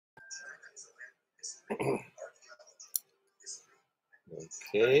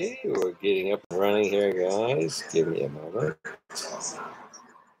Okay, we're getting up and running here, guys. Give me a moment.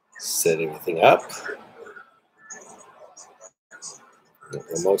 Set everything up.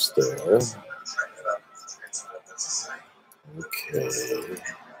 Almost there. Okay.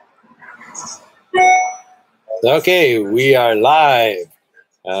 Okay, we are live.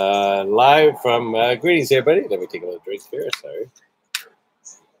 Live from greetings, everybody. Let me take a little drink here. Sorry.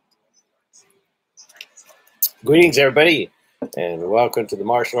 Greetings, everybody, and welcome to the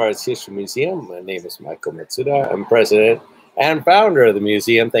Martial Arts History Museum. My name is Michael Matsuda. I'm president and founder of the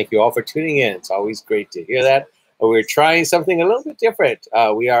museum. Thank you all for tuning in. It's always great to hear that. We're trying something a little bit different.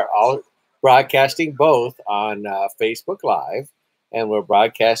 We are all broadcasting both on Facebook Live, and we're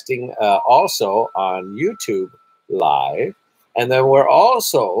broadcasting also on YouTube Live. And then we're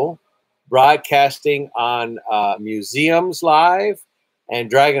also broadcasting on Museums Live and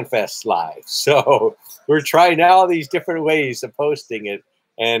Dragon Fest Live. So we're trying all these different ways of posting it.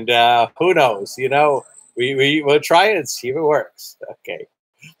 And who knows, you know, we'll try it and see if it works. Okay.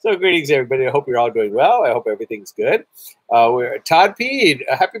 So greetings, everybody. I hope you're all doing well. I hope everything's good. We're Todd Pede.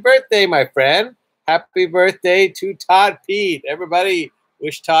 Happy birthday, my friend. Happy birthday to Todd Pede. Everybody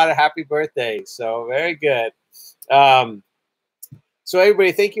wish Todd a happy birthday. So very good. So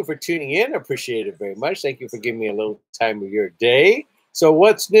everybody, thank you for tuning in. I appreciate it very much. Thank you for giving me a little time of your day. So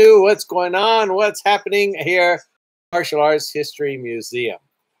what's new? What's going on? What's happening here? Martial Arts History Museum.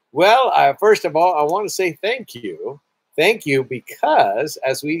 Well, first of all, I want to say thank you. Thank you, because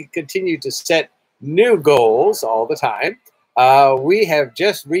as we continue to set new goals all the time, we have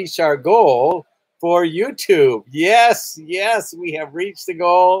just reached our goal for YouTube. Yes, we have reached the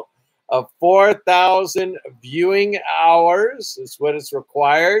goal of 4,000 viewing hours. Is what is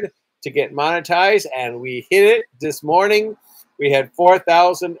required to get monetized, and we hit it this morning. We had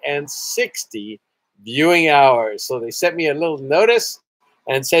 4,060 viewing hours. So they sent me a little notice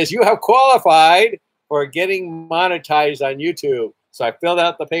and says, you have qualified for getting monetized on YouTube. So I filled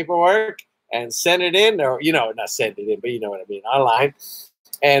out the paperwork and sent it in, or, you know, not sent it in, but you know what I mean, online.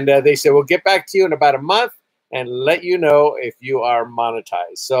 And they said, we'll get back to you in about a month and let you know if you are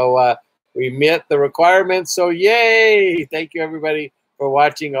monetized. So we met the requirements. So yay! Thank you, everybody, for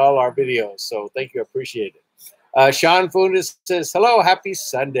watching all our videos. So thank you. Appreciate it. Sean Fundis says, hello, happy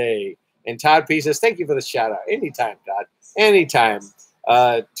Sunday. And Todd P says, thank you for the shout out. Anytime, Todd. Anytime.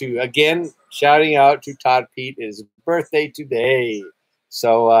 Again, shouting out to Todd Pete, his birthday today.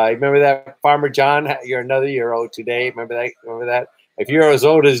 So remember that, Farmer John, you're another year old today. Remember that? Remember that? If you're as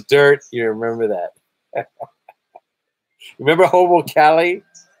old as dirt, you remember that. Remember Hobo Callie?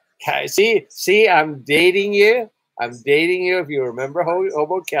 See, I'm dating you. I'm dating you if you remember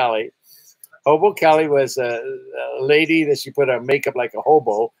Hobo Callie. Hobo Callie was a lady that she put on makeup like a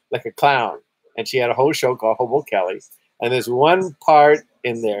hobo, like a clown. And she had a whole show called Hobo Callie. And there's one part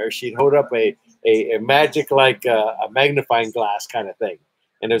in there, she'd hold up a magic, like a magnifying glass kind of thing.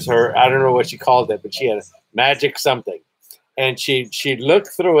 And there's her, I don't know what she called it, but she had a magic something. And she'd look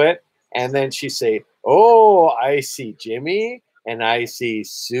through it, and then she'd say, oh, I see Jimmy, and I see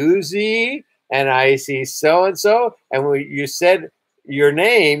Susie, and I see so-and-so. And when you said your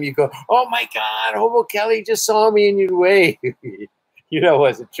name, you go, oh my God, Hobo Kelly just saw me and you wave. You know, it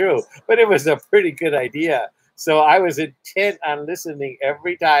wasn't true, but it was a pretty good idea. So I was intent on listening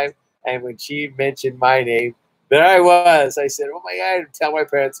every time. And when she mentioned my name, there I was. I said, oh my God, tell my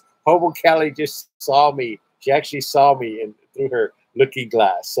parents, Hobo Kelly just saw me. She actually saw me through her looking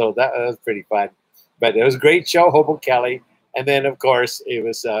glass. So that was pretty fun. But it was a great show, Hobo Kelly. And then, of course, it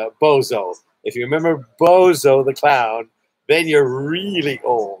was Bozo. If you remember Bozo the clown, then you're really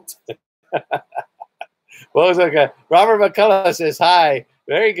old. Robert McCullough says hi.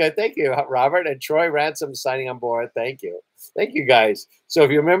 Very good. Thank you, Robert. And Troy Ransom signing on board. Thank you. Thank you, guys. So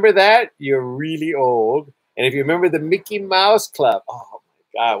if you remember that, you're really old. And if you remember the Mickey Mouse Club, oh,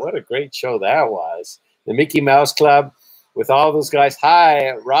 my God, what a great show that was. The Mickey Mouse Club with all those guys.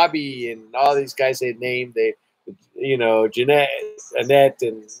 Hi, Robbie, and all these guys they named. You know, Jeanette, Annette,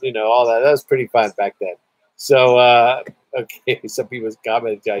 and, you know, all that. That was pretty fun back then. So, okay, some people's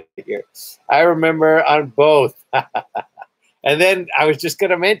commenting here. I remember on both. And then I was just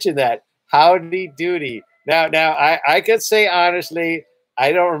going to mention that. Howdy Doody. Now, I could say honestly,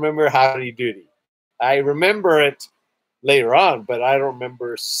 I don't remember Howdy Doody. I remember it later on, but I don't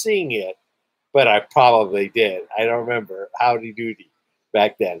remember seeing it. But I probably did. I don't remember Howdy Doody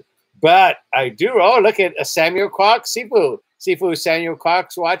back then. But I do. Oh, look at Samuel Kwok, Sifu. Sifu Samuel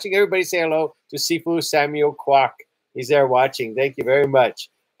Kwok's watching. Everybody say hello to Sifu Samuel Kwok. He's there watching. Thank you very much.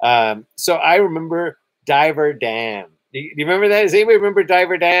 So I remember Diver Dan. Do you remember that? Does anybody remember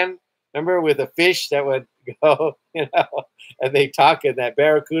Diver Dan? Remember with a fish that would go, and they talk, and that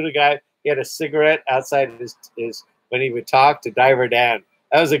Barracuda guy, he had a cigarette outside his when he would talk to Diver Dan.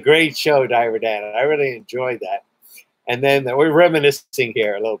 That was a great show, Diver Dan. I really enjoyed that. And then we're reminiscing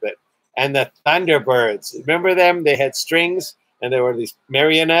here a little bit. And the Thunderbirds, remember them? They had strings, and there were these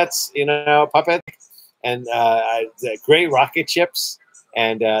marionettes, puppets, and the great rocket ships.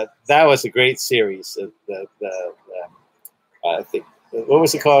 And that was a great series. I think, what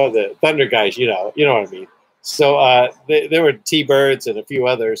was it called? The Thunder Guys, you know what I mean. So there were T-Birds and a few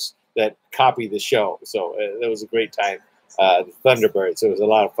others that copied the show. So it was a great time. The Thunderbirds. It was a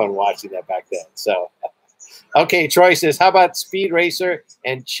lot of fun watching that back then. So, okay, Troy says, how about Speed Racer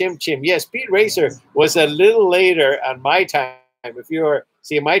and Chim Chim? Yes, Speed Racer was a little later on my time. If you were,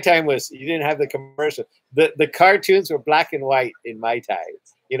 see, my time was, you didn't have the commercial. The cartoons were black and white in my time.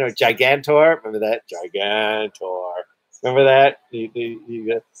 Gigantor, remember that? Gigantor. Remember that?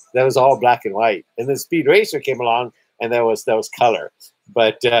 That was all black and white. And then Speed Racer came along, and that was color.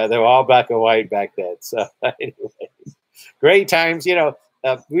 But they were all black and white back then. So anyway, great times.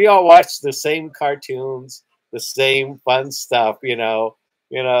 We all watched the same cartoons, the same fun stuff. We all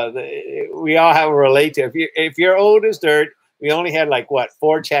have a relate to. If you're old as dirt, we only had like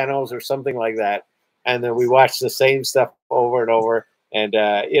 4 channels or something like that, and then we watched the same stuff over and over. And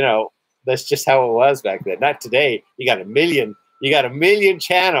that's just how it was back then. Not today. You got a million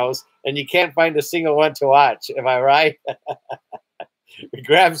channels, and you can't find a single one to watch. Am I right?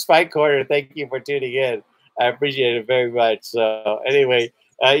 Grab Spike Corner, thank you for tuning in. I appreciate it very much. So anyway,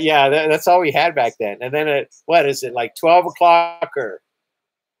 that's all we had back then. And then at, what is it, like 12 o'clock or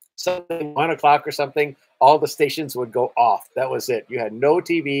something, 1 o'clock or something, all the stations would go off. That was it. You had no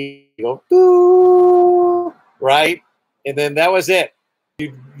TV. You go, right? And then that was it.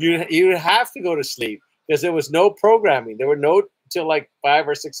 You have to go to sleep because there was no programming. There were no till like 5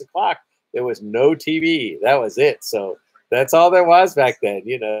 or 6 o'clock. There was no TV. That was it. So that's all there was back then.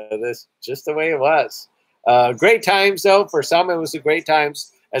 That's just the way it was. Great times though. For some, it was a great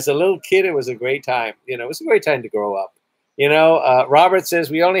times. As a little kid, it was a great time. It was a great time to grow up. Robert says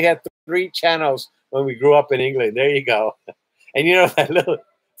we only had 3 channels when we grew up in England. There you go. And the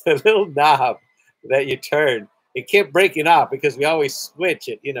little knob that you turn, it kept breaking off because we always switch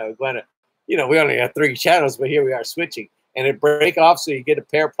it. We only have 3 channels, but here we are switching, and it break off. So you get a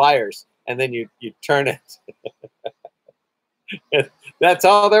pair of pliers, and then you turn it. That's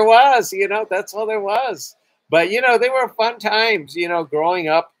all there was. That's all there was. But they were fun times. Growing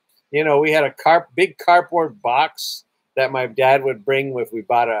up. We had a big cardboard box that my dad would bring if we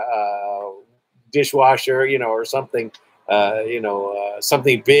bought a dishwasher, or something,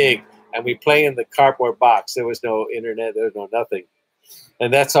 something big, and we play in the cardboard box. There was no internet, there was no nothing,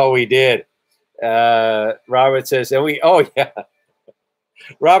 and that's all we did. Robert says, and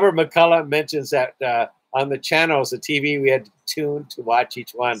Robert McCullough mentions that on the channels, the TV, we had to tune to watch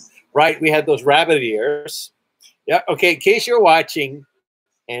each one. Right, we had those rabbit ears. Yeah, okay, in case you're watching,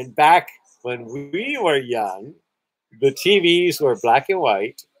 and back when we were young, the TVs were black and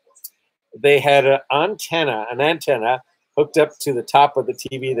white. They had an antenna hooked up to the top of the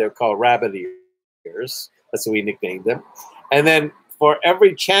TV. They're called rabbit ears. That's what we nicknamed them. And then for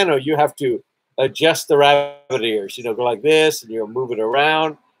every channel, you have to adjust the rabbit ears. Go like this, and you'll move it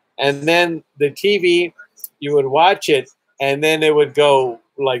around. And then the TV, you would watch it, and then it would go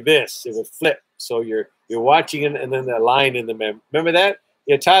like this. It would flip. So you're watching it, and then the line in the remember that?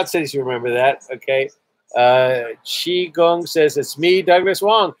 Yeah, Todd says you remember that. Okay. Chi Gong says it's me, Douglas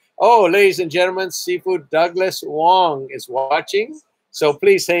Wong. Oh, ladies and gentlemen, Seafood Douglas Wong is watching. So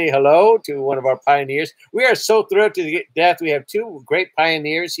please say hello to one of our pioneers. We are so thrilled to death. We have 2 great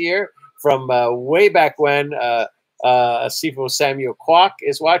pioneers here from way back when. Seafood Samuel Kwok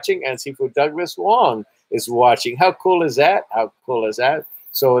is watching, and Seafood Douglas Wong is watching. How cool is that? How cool is that?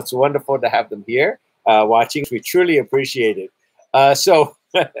 So it's wonderful to have them here watching. We truly appreciate it. So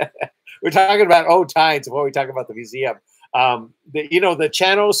we're talking about old times before we talk about the museum. The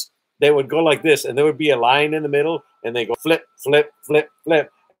channels, they would go like this, and there would be a line in the middle, and they go flip, flip, flip,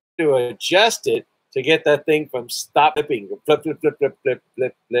 flip to adjust it to get that thing from stop flipping. Flip, flip, flip, flip, flip,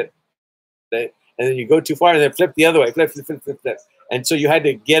 flip, flip. And then you go too far, and then flip the other way. Flip, flip, flip, flip, flip. And so you had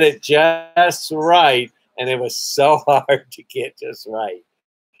to get it just right, and it was so hard to get just right.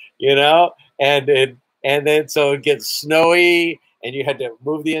 And then so it gets snowy, and you had to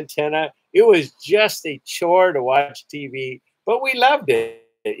move the antenna. It was just a chore to watch TV, but we loved it.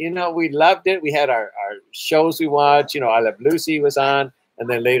 We loved it. We had our shows we watched. I Love Lucy was on, and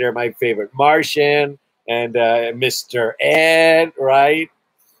then later my favorite Martian and Mr. Ed, right?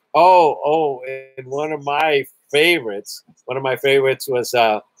 Oh, and one of my favorites was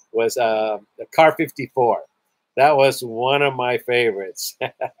was the Car 54. That was one of my favorites.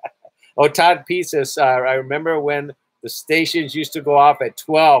 Oh, Todd Pieces. I remember when the stations used to go off at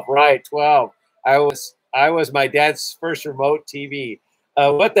 12. Right, 12. I was my dad's first remote TV.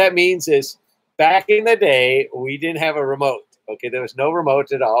 What that means is back in the day, we didn't have a remote. Okay, there was no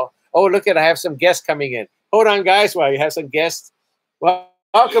remote at all. Oh, look I have some guests coming in. Hold on, guys, while you have some guests. Well,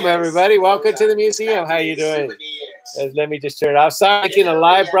 welcome, everybody. Welcome to the museum. How you doing? Let me just turn it off. Sorry, making a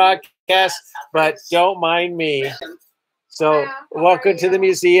live broadcast, but don't mind me. So, welcome to the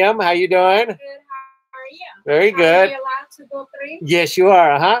museum. How you doing? Good. How are you? Very good. Are you allowed to go through? Yes, you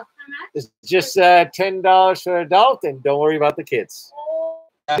are. How much? It's just $10 for an adult, and don't worry about the kids.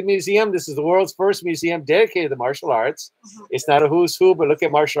 The museum. This is the world's first museum dedicated to martial arts. It's not a who's who, but look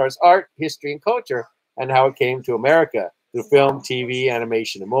at martial arts art, history, and culture, and how it came to America through film, TV,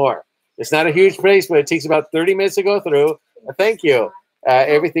 animation, and more. It's not a huge place, but it takes about 30 minutes to go through. Thank you.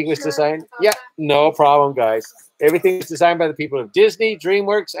 Everything was designed. Yeah, no problem, guys. Everything is designed by the people of Disney,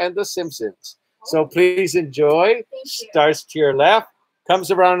 DreamWorks, and The Simpsons. So please enjoy. Starts to your left,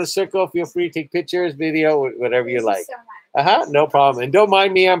 comes around a circle. Feel free to take pictures, video, whatever you like. No problem. And don't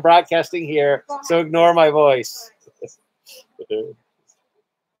mind me, I'm broadcasting here, so ignore my voice.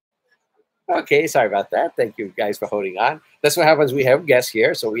 Okay, sorry about that. Thank you guys for holding on. That's what happens. We have guests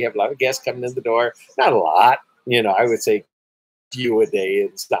here, so we have a lot of guests coming in the door. Not a lot, I would say few a day.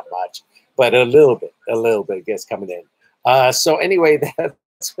 It's not much, but a little bit of guests coming in. So anyway,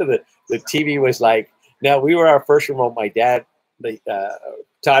 that's what the TV was like. Now, we were our first remote. My dad,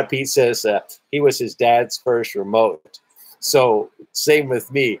 Todd Pete says he was his dad's first remote. So same with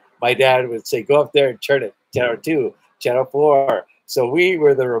me. My dad would say, go up there and turn it, channel 2, channel 4. So we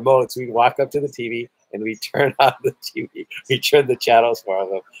were the remotes. We'd walk up to the TV and we turn on the TV. We turn the channels for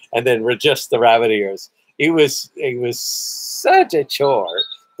them and then adjust the rabbit ears. It was such a chore,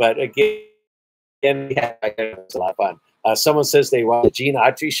 but again, it was a lot of fun. Someone says they watched the Gene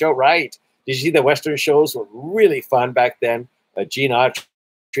Autry show. Right. Did you see the Western shows were really fun back then? Gene Autry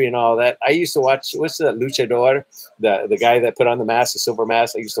and all that. I used to watch, what's the Luchador, the guy that put on the mask, the silver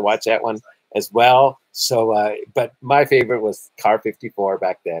mask. I used to watch that one as well. So, but my favorite was Car 54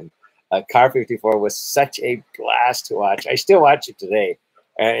 back then. Car 54 was such a blast to watch. I still watch it today.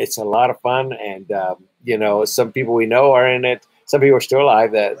 It's a lot of fun, and some people we know are in it. Some people are still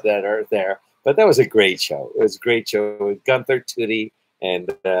alive that are there. But that was a great show. It was a great show. With Gunther Tootie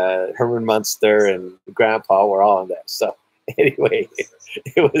and Herman Munster and Grandpa were all on that. So anyway,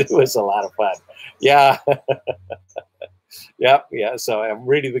 it was a lot of fun. Yeah. Yeah. So I'm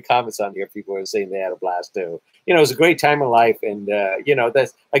reading the comments on here. People are saying they had a blast too. It was a great time in life, and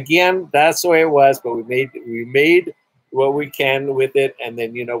that's the way it was. But we made what we can with it, and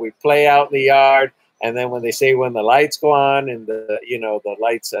then we play out in the yard, and then when the lights go on and the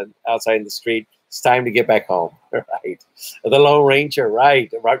lights outside in the street, it's time to get back home. Right. The Lone Ranger.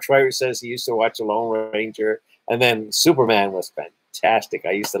 Right. Rob Schreiber says he used to watch the Lone Ranger, and then Superman was fantastic.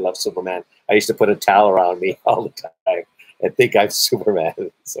 I used to love Superman. I used to put a towel around me all the time. I think I'm Superman.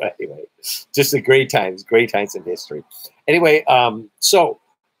 So anyway, just great times in history. Anyway,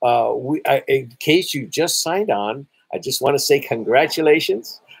 in case you just signed on, I just want to say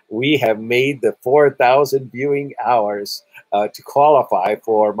congratulations. We have made the 4,000 viewing hours to qualify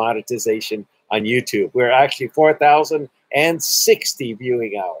for monetization on YouTube. We're actually 4,060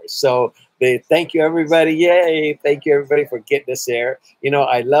 viewing hours. So thank you, everybody. Yay. Thank you, everybody, for getting us there.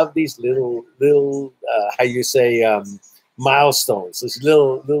 I love these little how you say, milestones, these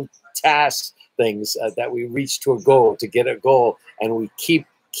little task things that we reach to a goal, to get a goal, and we keep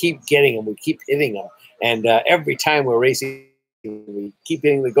getting them, we keep hitting them, and every time we're racing, we keep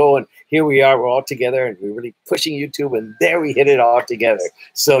hitting the goal, and here we are, we're all together, and we're really pushing YouTube, and there we hit it all together.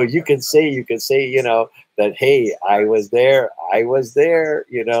 So you can say that, hey, I was there.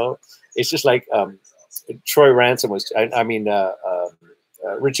 It's just like Troy Ransom was,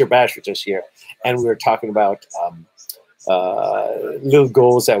 Richard Bash was just here, and we were talking about little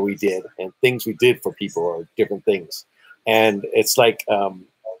goals that we did and things we did for people, or different things. And it's like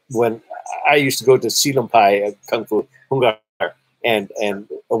when I used to go to Silumpai Kung Fu Hungar, and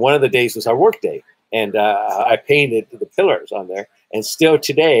one of the days was our work day, and I painted the pillars on there, and still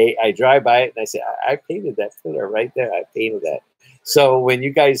today I drive by it and I say, I painted that pillar right there. I painted that. So when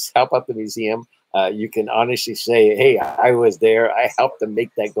you guys help out the museum, you can honestly say, hey, I was there. I helped them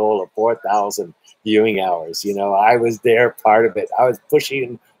make that goal of 4,000 viewing hours. I was there, part of it. I was pushing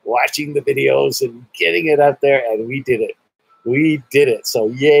and watching the videos and getting it out there, and we did it. We did it. So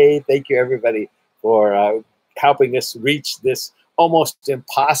yay. Thank you, everybody, for helping us reach this almost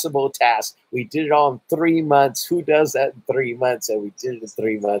impossible task. We did it all in 3 months. Who does that in 3 months? And we did it in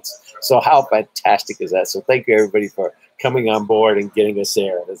 3 months. So how fantastic is that? So thank you, everybody, for coming on board and getting us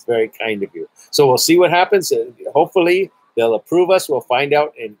there. That's very kind of you. So we'll see what happens. Hopefully they'll approve us. We'll find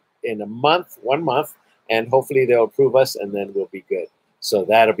out in a month, 1 month, and hopefully they'll approve us, and then we'll be good. So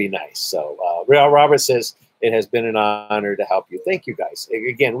that'll be nice. So Real Robert says, it has been an honor to help you. Thank you, guys.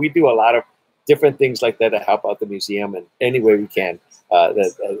 Again, we do a lot of different things like that to help out the museum in any way we can.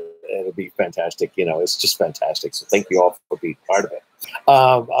 It'll be fantastic. You know, it's just fantastic. So thank you all for being part of it.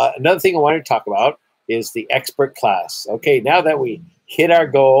 Another thing I wanted to talk about is the expert class. Okay, now that we hit our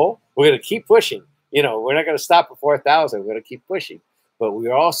goal, we're going to keep pushing. You know, we're not going to stop at 4,000. We're going to keep pushing. But we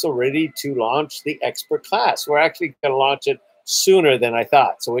are also ready to launch the expert class. We're actually going to launch it sooner than I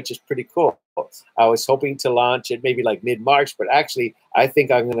thought, so which is pretty cool. I was hoping to launch it maybe like mid-March, but actually I think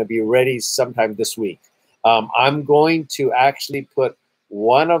I'm going to be ready sometime this week. I'm going to actually put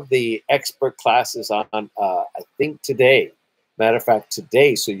one of the expert classes on, I think today. Matter of fact,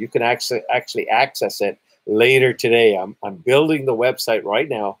 today, so you can actually access it later today. I'm building the website right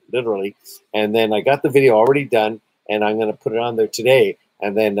now, literally, and then I got the video already done, and I'm going to put it on there today,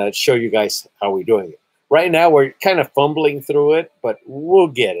 and then show you guys how we're doing it. Right now, we're kind of fumbling through it, but we'll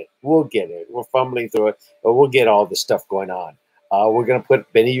get it. We'll get it. We're fumbling through it, but we'll get all the stuff going on. We're going to put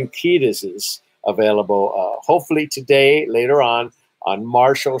Benny Urquidez's available, hopefully today, later on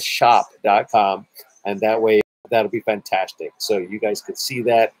marshallshop.com, and that way, that'll be fantastic. So you guys could see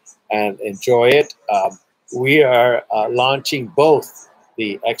that and enjoy it. We are launching both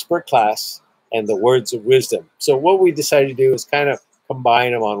the expert class and the words of wisdom. So what we decided to do is kind of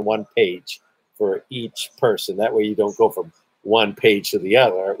combine them on one page for each person. That way you don't go from one page to the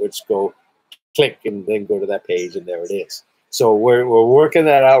other, which go click and then go to that page, and there it is. So we're working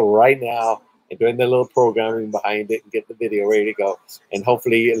that out right now and doing the little programming behind it and get the video ready to go. And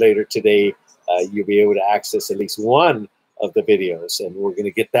hopefully later today, you'll be able to access at least one of the videos, and we're going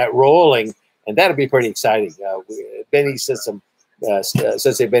to get that rolling, and that'll be pretty exciting. Benny said some,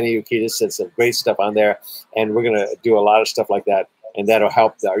 Sensei Benny Urquidez said some great stuff on there, and we're going to do a lot of stuff like that, and that'll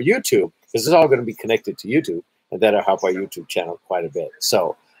help our YouTube, because it's all going to be connected to YouTube, and that'll help our YouTube channel quite a bit.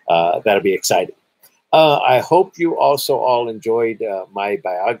 So that'll be exciting. I hope you also all enjoyed my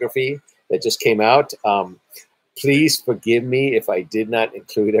biography that just came out. Please forgive me if I did not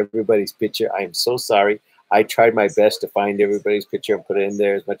include everybody's picture. I am so sorry. I tried my best to find everybody's picture and put it in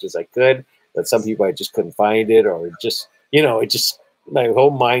there as much as I could, but some people I just couldn't find it, or just, you know, my whole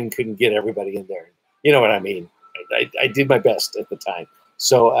mind couldn't get everybody in there. You know what I mean? I did my best at the time.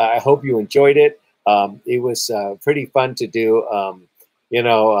 So I hope you enjoyed it. It was pretty fun to do.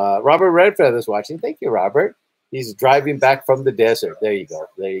 Robert Redfeather is watching. Thank you, Robert. He's driving back from the desert. There you go.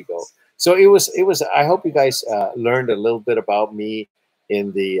 There you go. So it was. I hope you guys learned a little bit about me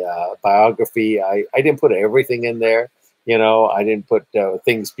in the biography. I didn't put everything in there. You know, I didn't put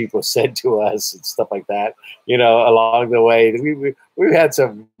things people said to us and stuff like that. You know, along the way, we've had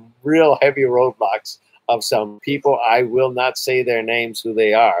some real heavy roadblocks of some people. I will not say their names, who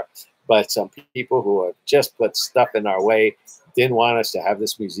they are, but some people who have just put stuff in our way, didn't want us to have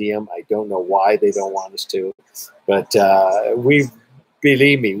this museum. I don't know why they don't want us to, but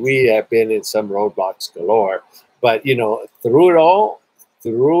believe me, we have been in some roadblocks galore. But, you know, through it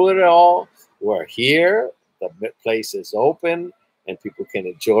all, we're here. The place is open, and people can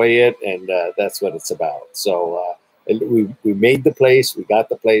enjoy it, and that's what it's about. So we made the place. We got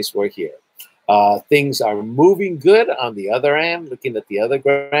the place. We're here. Things are moving good on the other end, looking at the other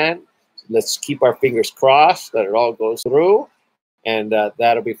grant. Let's keep our fingers crossed that it all goes through, and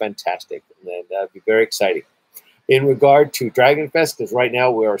that'll be fantastic. And that'll be very exciting. In regard to Dragon Fest, because right now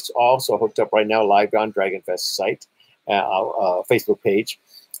we're also hooked up right now live on Dragon Fest site, Facebook page,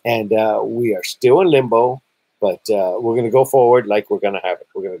 and we are still in limbo, but we're going to go forward like we're going to have it.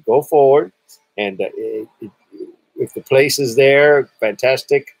 We're going to go forward, and if the place is there,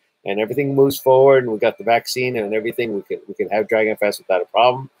 fantastic, and everything moves forward, and we got the vaccine and everything, we can have Dragon Fest without a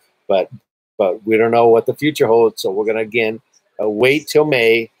problem. But we don't know what the future holds, so we're going to again wait till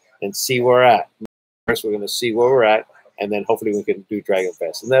May and see where we're at. First, we're going to see where we're at, and then hopefully we can do Dragon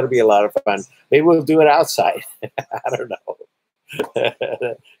Fest, and that'll be a lot of fun. Maybe we'll do it outside. I don't know.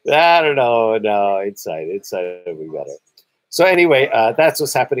 I don't know. No, inside will be better. So anyway, that's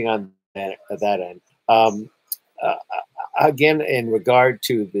what's happening on that end. Again, in regard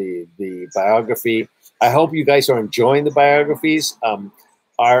to the biography, I hope you guys are enjoying the biographies.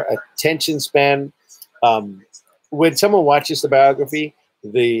 Our attention span, when someone watches the biography,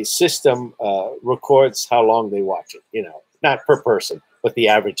 the system records how long they watch it, you know, not per person, but the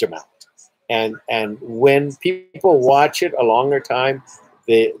average amount. And when people watch it a longer time,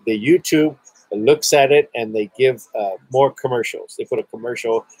 the YouTube looks at it and they give more commercials. They put a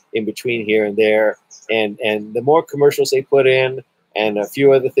commercial in between here and there, and the more commercials they put in and a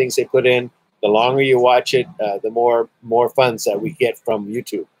few other things they put in, the longer you watch it, the more funds that we get from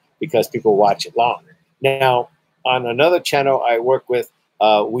YouTube because people watch it long. Now, on another channel I work with,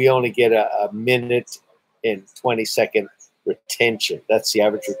 we only get a minute and 20-second retention. That's the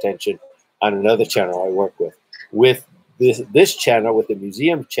average retention on another channel I work with. With this channel, with the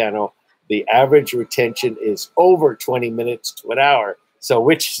museum channel, the average retention is over 20 minutes to an hour, so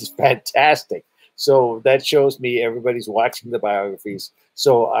which is fantastic. So that shows me everybody's watching the biographies.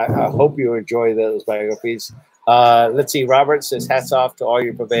 So I hope you enjoy those biographies. Let's see. Robert says, hats off to all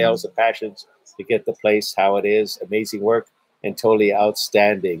your prevails and passions to get the place how it is. Amazing work and totally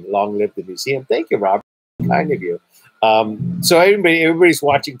outstanding. Long live the museum. Thank you, Robert. Kind of you. So everybody's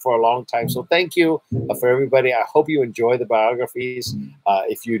watching for a long time. So thank you for everybody. I hope you enjoy the biographies.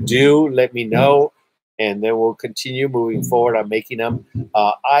 If you do, let me know, and then we'll continue moving forward on making them.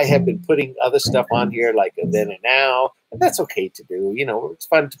 I have been putting other stuff on here like a then and now, and that's okay to do. You know, it's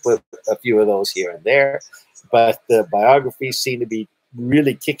fun to put a few of those here and there, but the biographies seem to be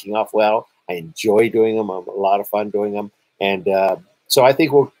really kicking off well. I enjoy doing them. I'm a lot of fun doing them, and so I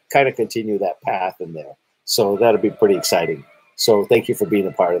think we'll kind of continue that path in there. So that'll be pretty exciting. So thank you for being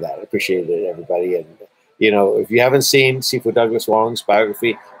a part of that. I appreciate it, everybody. And, you know, if you haven't seen Sifu Douglas Wong's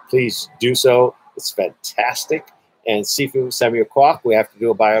biography, please do so. It's fantastic. And Sifu Samuel Kwok, we have to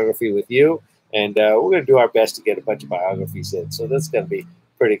do a biography with you. And we're going to do our best to get a bunch of biographies in. So that's going to be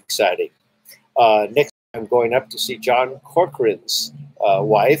pretty exciting. Next, I'm going up to see John Corcoran's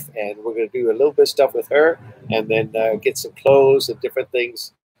wife. And we're going to do a little bit of stuff with her. And then get some clothes and different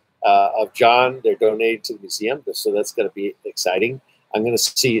things. Of John. They're donated to the museum, so that's going to be exciting. I'm going to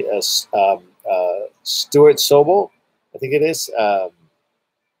see Stuart Sobel, I think it is. Let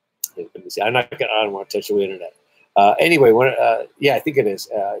me see. I don't want to touch the internet. Anyway, yeah, I think it is.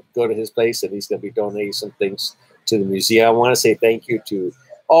 Go to his place, and he's going to be donating some things to the museum. I want to say thank you to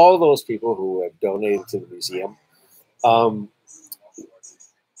all those people who have donated to the museum.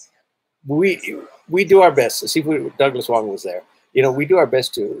 We do our best. See, Douglas Wong was there. You know, we do our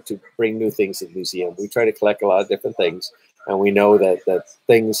best to bring new things to the museum. We try to collect a lot of different things, and we know that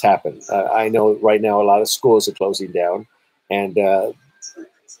things happen. I know right now a lot of schools are closing down, and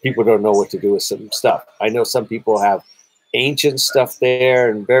people don't know what to do with some stuff. I know some people have ancient stuff there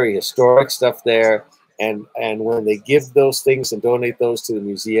and very historic stuff there, and when they give those things and donate those to the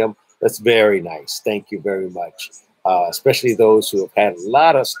museum, that's very nice. Thank you very much, especially those who have had a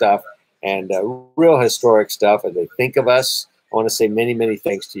lot of stuff and real historic stuff, and they think of us. I want to say many, many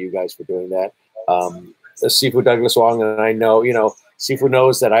thanks to you guys for doing that. Sifu Douglas Wong, and I know, you know, Sifu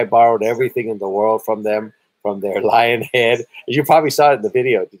knows that I borrowed everything in the world from them, from their lion head. You probably saw it in the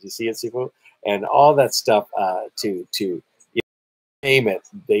video. Did you see it, Sifu? And all that stuff to you know, name it,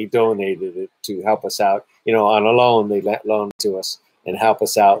 they donated it to help us out. You know, on a loan, they loaned to us and help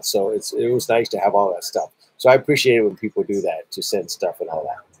us out. So it was nice to have all that stuff. So I appreciate it when people do that, to send stuff and all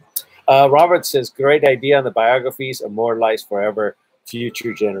that. Robert says, great idea on the biographies, immortalized forever,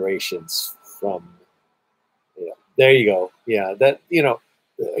 future generations. From, yeah, there you go. Yeah, that, you know,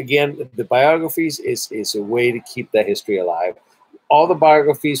 again, the biographies is a way to keep that history alive. All the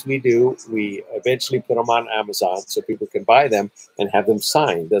biographies we do, we eventually put them on Amazon so people can buy them and have them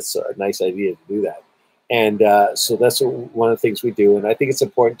signed. That's a nice idea to do that. And so that's one of the things we do. And I think it's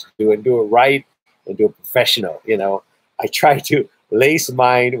important to do it right and do it professional. You know, I try to lace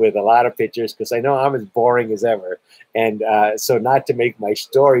mine with a lot of pictures because I know I'm as boring as ever. And so not to make my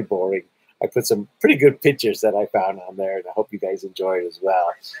story boring, I put some pretty good pictures that I found on there, and I hope you guys enjoy it as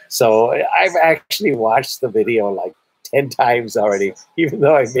well. So I've actually watched the video like 10 times already, even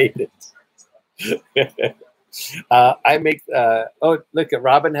though I made it. I make, oh, look at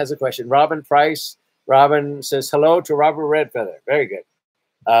Robin has a question. Robin Price. Robin says, hello to Robert Redfeather. Very good.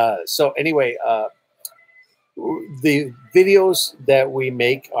 So anyway, the videos that we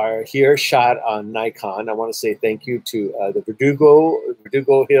make are here shot on Nikon. I want to say thank you to the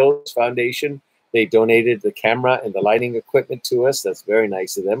Verdugo Hills Foundation. They donated the camera and the lighting equipment to us. That's very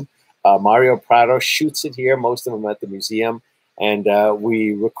nice of them. Mario Prado shoots it here, most of them at the museum. And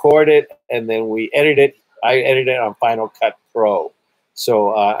we record it and then we edit it. I edit it on Final Cut Pro.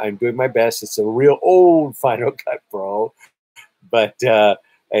 So I'm doing my best. It's a real old Final Cut Pro, but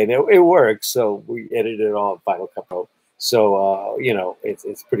and it works. So we edited it all on Final Cut Pro. So you know,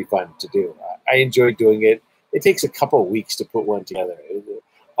 it's pretty fun to do. I enjoy doing it. It takes a couple of weeks to put one together,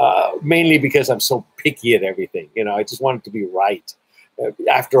 mainly because I'm so picky at everything. You know, I just want it to be right.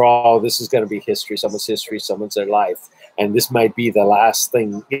 after all, this is going to be history, someone's their life. And this might be the last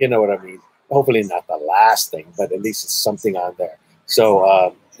thing, you know what I mean? Hopefully not the last thing, but at least it's something on there.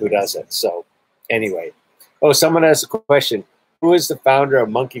 So who doesn't? So anyway. Oh, someone has a question. Who is the founder of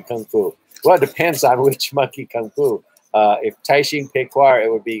Monkey Kung Fu? Well, it depends on which Monkey Kung Fu. If Taishing Peiquar,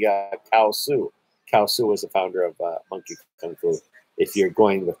 it would be Cao Su. Cao Su was the founder of Monkey Kung Fu, if you're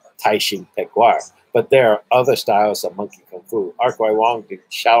going with Taishing Peiquar. But there are other styles of Monkey Kung Fu. Ark Wai Wong did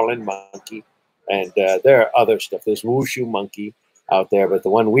Shaolin Monkey, and there are other stuff. There's Wushu Monkey out there, but the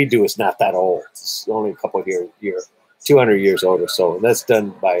one we do is not that old. It's only a couple of years, 200 years old or so. And that's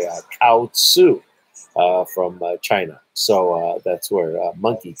done by Cao Su from China. So that's where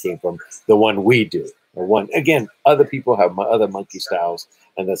monkey came from, the one we do. The one, again, other people have other monkey styles,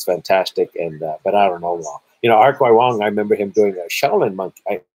 and that's fantastic. And but I don't know. Well, you know, Ark Wai Wong, I remember him doing a Shaolin Monkey.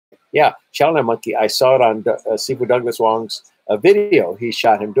 Shaolin Monkey. I saw it on Sifu Douglas Wong's video. He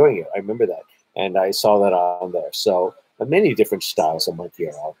shot him doing it. I remember that. And I saw that on there. So many different styles of monkey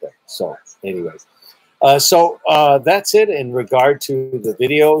are out there. So anyway. That's it in regard to the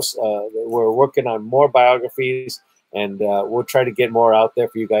videos. We're working on more biographies, and we'll try to get more out there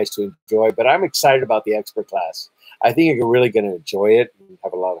for you guys to enjoy. But I'm excited about the expert class. I think you're really going to enjoy it and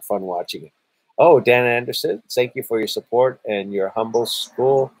have a lot of fun watching it. Oh, Dan Anderson, thank you for your support and your humble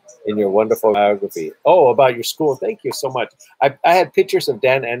school in your wonderful biography. Oh, about your school. Thank you so much. I had pictures of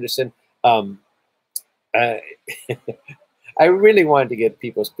Dan Anderson. I really wanted to get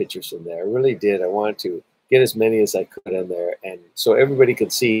people's pictures in there. I really did. I wanted to get as many as I could in there, and so everybody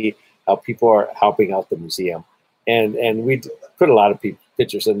could see how people are helping out the museum. And we put a lot of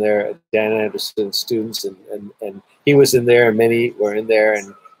pictures in there. Dan Anderson students, and he was in there, and many were in there,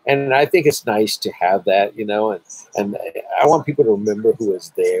 and I think it's nice to have that, you know, and I want people to remember who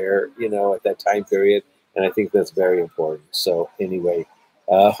was there, you know, at that time period, and I think that's very important. So anyway.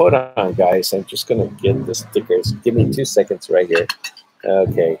 Hold on, guys. I'm just gonna get the stickers. Give me 2 seconds right here.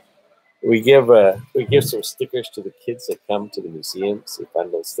 Okay, we give some stickers to the kids that come to the museum. See,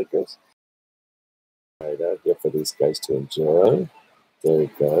 find those stickers. All right, I'll give for these guys to enjoy. There we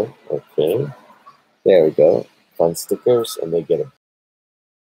go. Okay, there we go. Fun stickers, and they get a.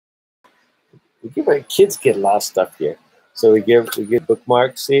 We give our kids get a lot of stuff here. So we give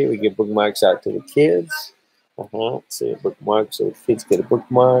bookmarks. See, we give bookmarks out to the kids. See a bookmark, so the kids get a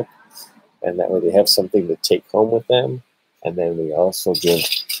bookmark, and that way they have something to take home with them. And then we also give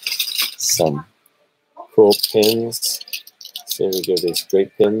some cool pins. So we give these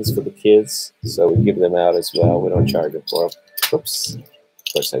great pins for the kids, so we give them out as well. We don't charge them for them. Oops, of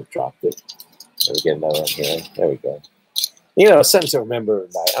course I dropped it. So we get another one here. There we go. You know, something to remember.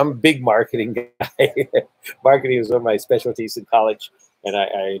 I'm a big marketing guy. Marketing was one of my specialties in college, and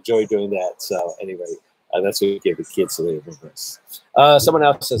I enjoy doing that. So anyway. That's what we give the kids so they remember us. Someone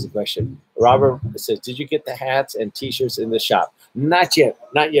else has a question. Robert says, did you get the hats and T-shirts in the shop? Not yet.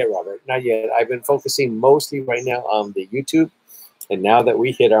 Not yet, Robert. Not yet. I've been focusing mostly right now on the YouTube. And now that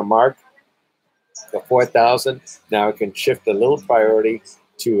we hit our mark of 4,000, now I can shift a little priority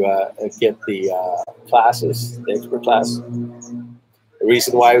to get the classes, the expert class. The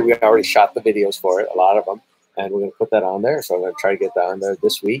reason why we already shot the videos for it, a lot of them. And we're going to put that on there. So I'm going to try to get that on there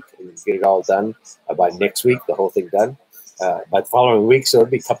this week and get it all done by next week, the whole thing done. By the following week, so it'll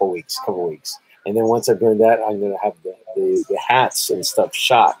be a couple weeks. And then once I'm doing that, I'm going to have the hats and stuff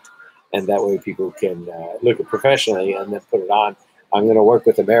shot. And that way people can look at professionally and then put it on. I'm going to work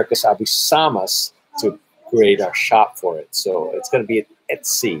with Americas Abu Samas to create our shop for it. So it's going to be at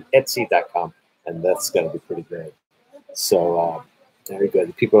Etsy, etsy.com. And that's going to be pretty good. So, very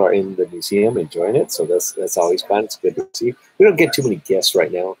good. People are in the museum enjoying it, so that's always fun. It's good to see. We don't get too many guests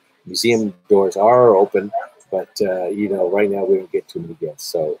right now. Museum doors are open, but you know, right now we don't get too many guests.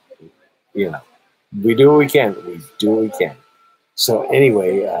 So, you know, we do what we can. We do what we can. So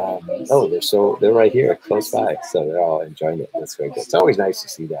anyway, they're right here, close by. So they're all enjoying it. That's very good. It's always nice to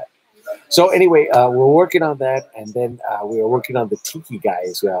see that. So anyway, we're working on that, and then we are working on the Tiki guy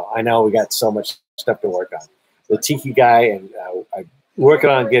as well. I know we got so much stuff to work on. The Tiki guy, and I'm working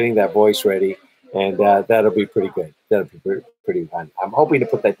on getting that voice ready, and that'll be pretty good. That'll be pretty fun. I'm hoping to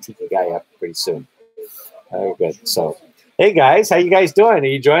put that Tiki guy up pretty soon. Very good. So, hey guys, how you guys doing? Are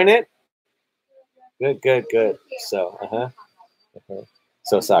you enjoying it? Good. So,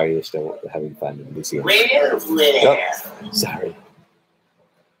 So sorry, you're still having fun in the museum. Oh, sorry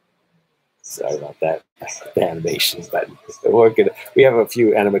about that. The animation button. We have a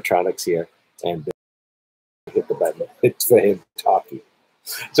few animatronics here, and hit the button. It's for him talking.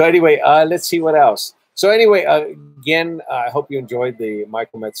 So anyway, let's see what else. So anyway, again, I hope you enjoyed the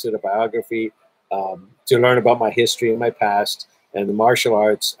Michael Matsuda biography. To learn about my history and my past, and the martial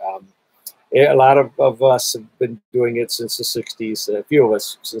arts. A lot of us have been doing it since the 60s, a few of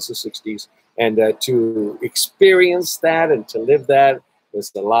us since the 60s. And to experience that and to live that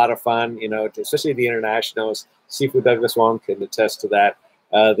was a lot of fun, you know, especially the internationals. Sifu Douglas Wong can attest to that.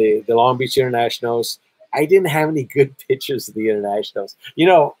 The Long Beach internationals, I didn't have any good pictures of the internationals. You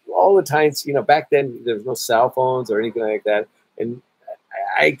know, all the times, you know, back then there was no cell phones or anything like that. And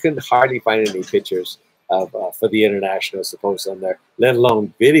I couldn't hardly find any pictures of for the internationals to post on there, let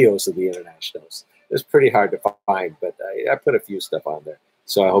alone videos of the internationals. It was pretty hard to find, but I put a few stuff on there.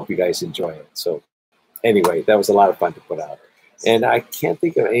 So I hope you guys enjoy it. So anyway, that was a lot of fun to put out. And I can't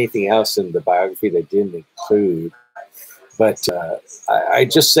think of anything else in the biography that didn't include. But I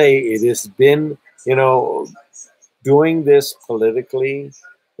just say it has been, you know, doing this politically,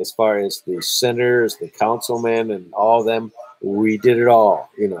 as far as the senators, the councilmen, and all of them, we did it all.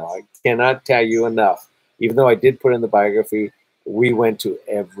 You know, I cannot tell you enough. Even though I did put in the biography, we went to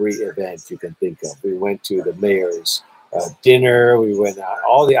every event you can think of. We went to the mayor's dinner. We went out.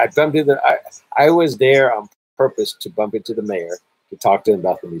 I bumped into. I was there on purpose to bump into the mayor to talk to him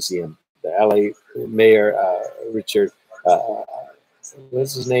about the museum. The LA mayor, Richard.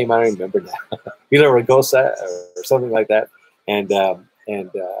 What's his name? I don't remember now. Villaraigosa or something like that. And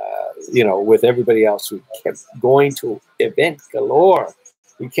you know, with everybody else, we kept going to event galore.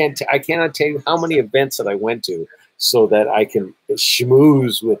 I cannot tell you how many events that I went to so that I can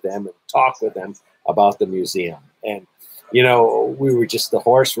schmooze with them and talk with them about the museum. And, you know, we were just the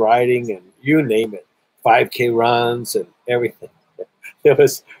horse riding and you name it, 5K runs and everything. There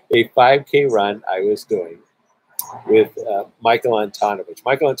was a 5K run I was doing with Michael Antonovich.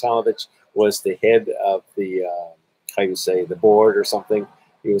 Michael Antonovich was the head of the, how you say, the board or something.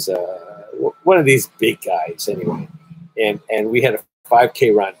 He was one of these big guys anyway. And we had a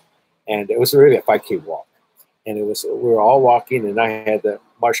 5K run, and it was really a 5K walk. And it was, we were all walking, and I had the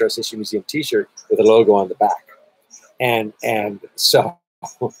Martial Arts History Museum t-shirt with a logo on the back. And so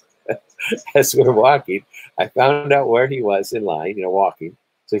as we were walking, I found out where he was in line, you know, walking.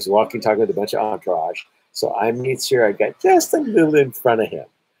 So he's walking, talking with a bunch of entourage. So I made sure I got just a little in front of him.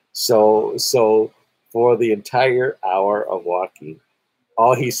 So for the entire hour of walking,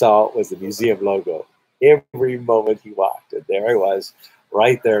 all he saw was the museum logo. Every moment he walked, and there I was,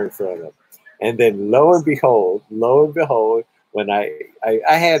 right there in front of him. And then lo and behold, when I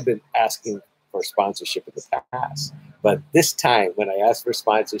had been asking for sponsorship in the past, but this time when I asked for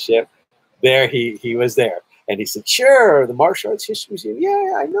sponsorship, there he was there. And he said, sure, the Martial Arts History Museum.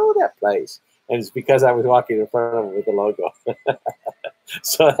 Yeah, I know that place. And it's because I was walking in front of him with the logo.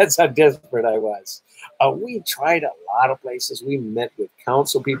 So that's how desperate I was. We tried a lot of places. We met with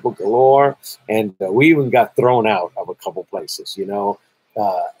council people galore, and we even got thrown out of a couple places. You know,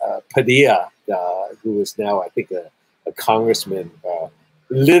 Padilla, who is now, I think, a congressman,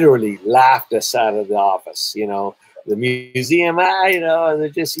 literally laughed us out of the office. You know, the museum, you know, and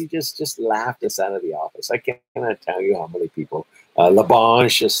he just laughed us out of the office. I cannot tell you how many people.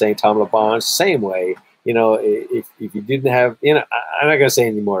 Labange, St. Tom Labange, same way. You know, if you didn't have, you know, I'm not going to say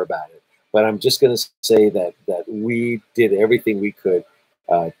any more about it, but I'm just going to say that we did everything we could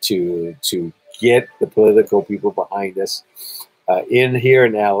to get the political people behind us. In here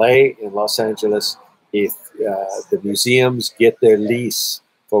in LA, in Los Angeles, if the museums get their lease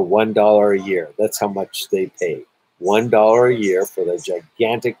for $1 a year, that's how much they pay. $1 a year for the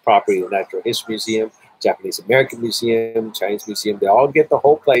gigantic property, the Natural History Museum, Japanese American Museum, Chinese Museum. They all get the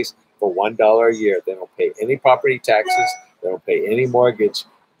whole place for $1 a year. They don't pay any property taxes. They don't pay any mortgage.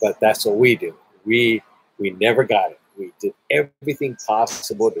 But that's what we do. We never got it. We did everything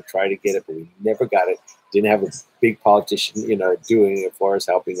possible to try to get it, but we never got it. Didn't have a big politician, you know, doing it for us,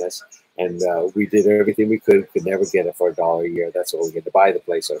 helping us. And we did everything we could never get it for $1 a year. That's what we had to buy the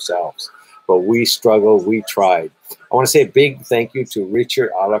place ourselves. But we struggled, we tried. I want to say a big thank you to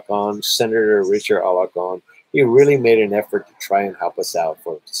Richard Alarcon, Senator Richard Alarcon. He really made an effort to try and help us out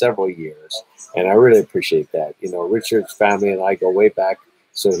for several years. And I really appreciate that. You know, Richard's family and I go way back.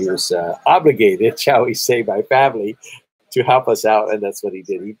 So he was obligated, shall we say, by family to help us out. And that's what he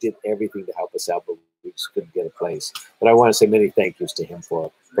did. He did everything to help us out, but we just couldn't get a place. But I want to say many thank yous to him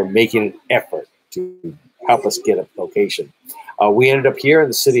for making an effort to help us get a location. We ended up here in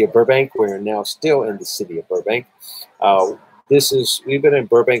the city of Burbank. We're now still in the city of Burbank. We've been in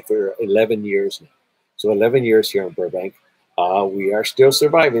Burbank for 11 years now. So 11 years here in Burbank. We are still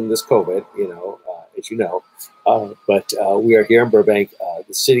surviving this COVID, you know, as you know. But we are here in Burbank.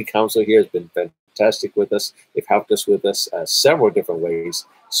 The city council here has been fantastic with us. They've helped us with us several different ways.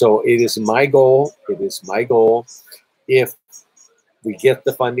 So it is my goal. If we get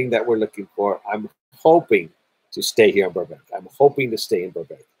the funding that we're looking for, I'm hoping to stay here in Burbank. I'm hoping to stay in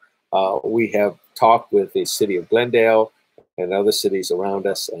Burbank. We have talked with the city of Glendale and other cities around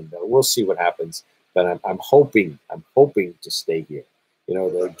us, and we'll see what happens. But I'm hoping to stay here. You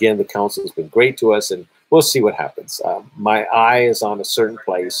know, again, the council has been great to us, and we'll see what happens. My eye is on a certain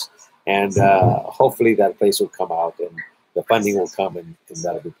place, and hopefully that place will come out, and the funding will come, and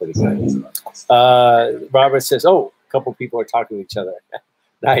that'll be pretty good. Robert says, oh, a couple people are talking to each other.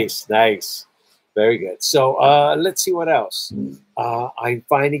 Nice, nice. Very good. So let's see what else. I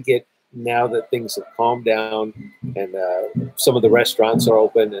finally get, now that things have calmed down and some of the restaurants are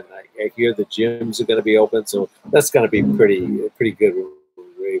open, and I hear the gyms are going to be open, so that's going to be pretty good.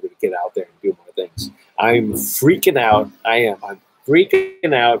 We're able to get out there and do more things. I'm freaking out. I'm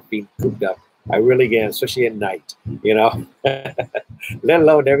freaking out being cooped up. I really am, especially at night, you know, let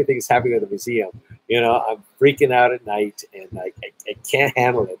alone everything is happening at the museum. You know, I'm freaking out at night, and I can't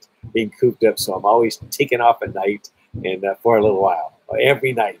handle it being cooped up. So I'm always taking off at night, and for a little while,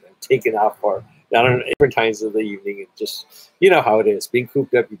 every night I'm taking off for, I don't know, different times of the evening, and just, you know how it is, being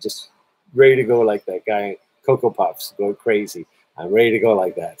cooped up, you're just ready to go like that guy, Cocoa Puffs, going crazy. I'm ready to go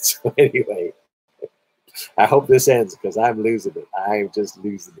like that. So anyway, I hope this ends, because I'm losing it. I'm just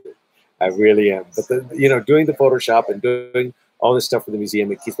losing it. I really am. But, you know, doing the Photoshop and doing all this stuff for the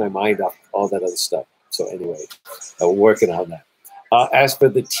museum, it keeps my mind off all that other stuff. So anyway, I'm working on that. As for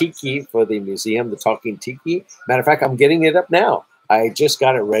the tiki for the museum, the talking tiki, matter of fact, I'm getting it up now. I just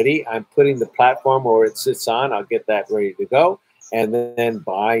got it ready. I'm putting the platform where it sits on. I'll get that ready to go. And then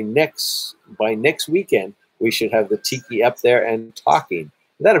by next weekend, we should have the tiki up there and talking.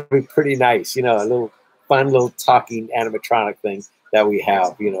 That'll be pretty nice. You know, a little fun little talking animatronic thing that we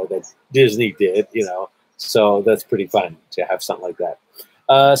have, you know, that Disney did, you know. So that's pretty fun to have something like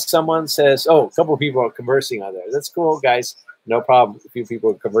that. Someone says, oh, a couple of people are conversing on there. That's cool, guys. No problem. A few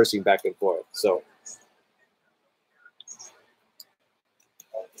people are conversing back and forth. So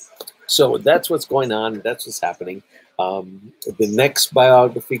that's what's going on. That's what's happening. The next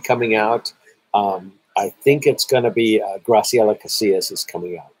biography coming out, I think it's going to be Graciela Casillas is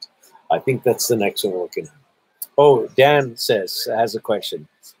coming out. I think that's the next one we're looking at. Oh, Dan has a question.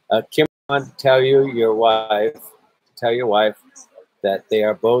 Kim, I want to tell your wife that they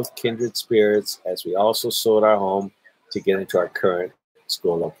are both kindred spirits, as we also sold our home to get into our current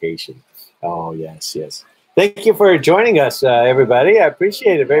school location. Oh, yes, yes. Thank you for joining us, everybody. I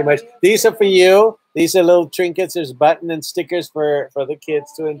appreciate it very much. These are for you. These are little trinkets. There's button and stickers for the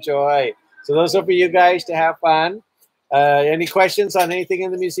kids to enjoy. So those are for you guys to have fun. Any questions on anything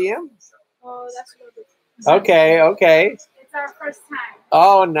in the museum? Oh, that's good. Okay, okay. It's our first time.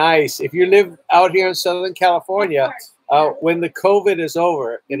 Oh, nice. If you live out here in Southern California, when the COVID is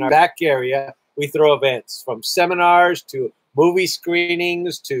over, in our back area, we throw events from seminars to movie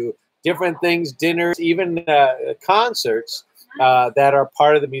screenings to different things, dinners, even concerts that are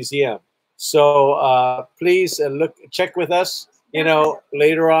part of the museum. So please check with us, you know,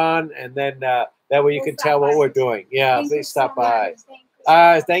 later on, and then that way you can tell what we're doing. Yeah, please stop by.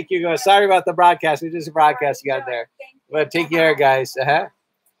 Thank you, guys. Sorry about the broadcast. We just a broadcast you got there. But take care, guys.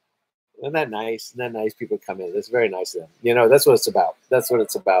 Isn't that nice? Isn't that nice? People come in. That's very nice of them. You know, that's what it's about. That's what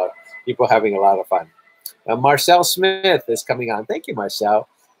it's about. People having a lot of fun. Marcel Smith is coming on. Thank you, Marcel.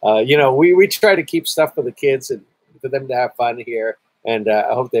 You know, we try to keep stuff for the kids and for them to have fun here, and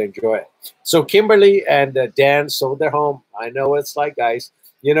I hope they enjoy it. So Kimberly and Dan sold their home. I know what it's like, guys.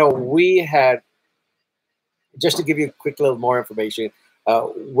 You know, we had, just to give you a quick little more information,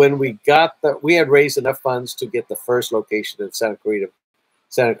 when we had raised enough funds to get the first location in Santa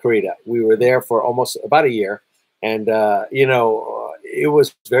Clarita. We were there for almost about a year, and you know, it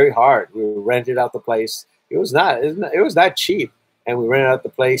was very hard. We rented out the place. It was not cheap, and we rented out the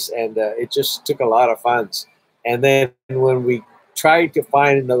place, and it just took a lot of funds. And then when we tried to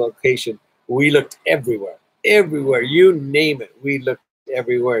find a location, we looked everywhere, you name it. We looked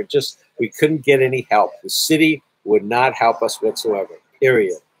everywhere. Just we couldn't get any help. The city would not help us whatsoever.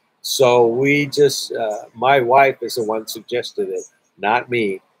 Period. So we just, my wife is the one suggested it, not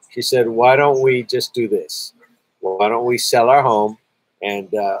me. She said, why don't we just do this? Why don't we sell our home and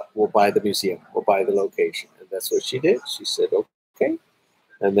we'll buy the museum. We'll buy the location. And that's what she did. She said, okay.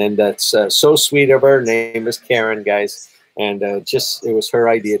 And then that's so sweet of her. Her name is Karen, guys. And it was her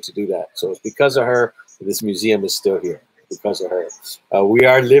idea to do that. So it's because of her, this museum is still here. Because of her. We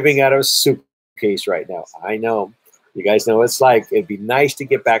are living out of a suitcase right now. I know. You guys know what it's like. It'd be nice to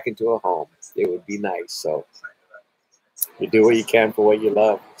get back into a home. It would be nice. So you do what you can for what you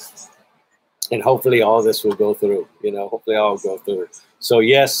love. And hopefully all this will go through. You know, hopefully all will go through. So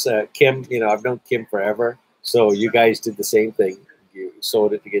yes, Kim, you know, I've known Kim forever. So you guys did the same thing. You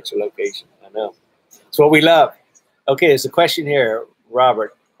sold it to get your location. I know. It's what we love. Okay, there's a question here,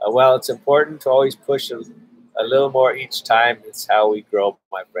 Robert. Well, it's important to always push a little more each time. It's how we grow,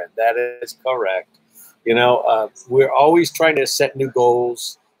 my friend. That is correct. You know, we're always trying to set new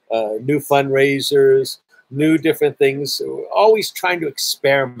goals, new fundraisers, new different things. We're always trying to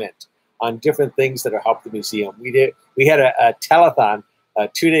experiment on different things that are help the museum. We had a telethon, a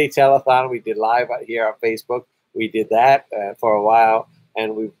 2-day telethon. We did live out here on Facebook. We did that for a while,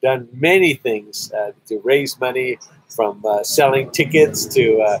 and we've done many things to raise money, from selling tickets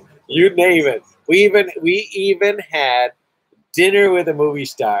to you name it. We even had dinner with a movie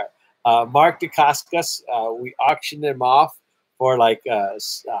star, Mark Dacascos. We auctioned him off for like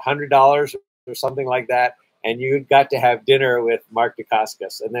 $100 or something like that, and you got to have dinner with Mark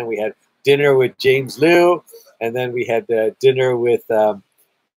Dacascos. And then we had dinner with James Liu, and then we had dinner with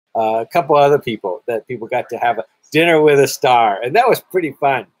a couple other people that people got to have a dinner with a star, and that was pretty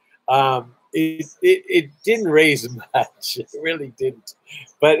fun. It didn't raise much, it really didn't,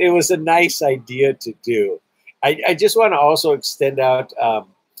 but it was a nice idea to do. I just want to also extend out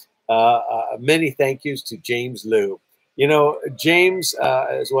many thank yous to James Liu. You know, James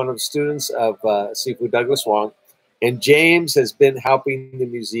is one of the students of Sifu Douglas Wong, and James has been helping the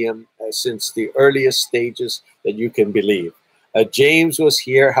museum since the earliest stages that you can believe. James was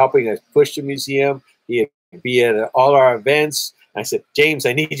here helping us push the museum. He'd be at all our events. I said, James,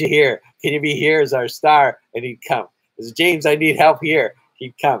 I need you here. Can you be here as our star? And he'd come. I said, James, I need help here.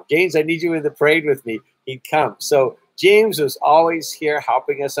 He'd come. James, I need you in the parade with me. He'd come. So James was always here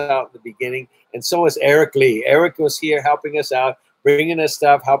helping us out in the beginning. And so was Eric Lee. Eric was here helping us out, bringing us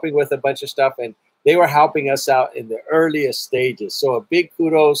stuff, helping with a bunch of stuff. And they were helping us out in the earliest stages. So a big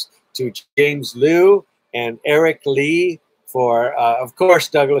kudos to James Liu and Eric Lee for, of course,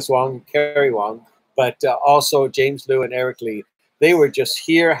 Douglas Wong, Kerry Wong, but also James Liu and Eric Lee. They were just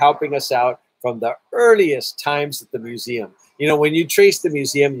here helping us out from the earliest times at the museum. You know, when you trace the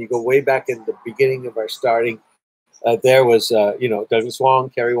museum, you go way back in the beginning of our starting, there was, you know, Douglas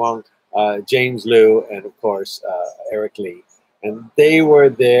Wong, Kerry Wong, James Liu, and of course, Eric Lee. And they were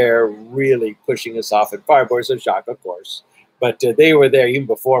there really pushing us off, and Fireboards of Jacques, of course. But they were there even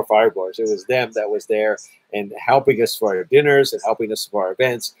before Fireboards. It was them that was there and helping us for our dinners and helping us for our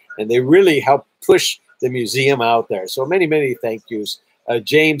events. And they really helped push the museum out there. So many, many thank yous.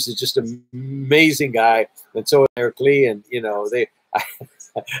 James is just an amazing guy, and so is Eric Lee. And you know, they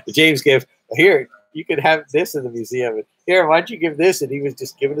James gave, here, you could have this in the museum. And here, why don't you give this? And he was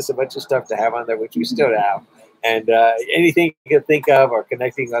just giving us a bunch of stuff to have on there, which we still have. And anything you can think of or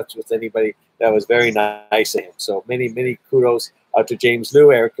connecting us with anybody, that was very nice of him. So many, many kudos out to James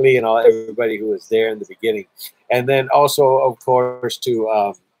Liu, Eric Lee, and everybody who was there in the beginning. And then also, of course,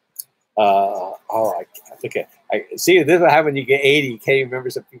 to okay. I see, this is what happens when you get 80. You can't even remember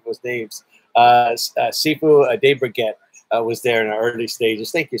some people's names. Sifu De Brigette was there in our early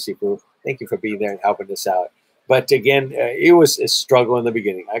stages. Thank you, Sifu. Thank you for being there and helping us out. But again, it was a struggle in the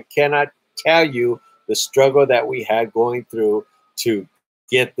beginning. I cannot tell you the struggle that we had going through to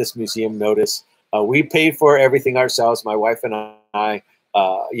get this museum notice. We paid for everything ourselves, my wife and I.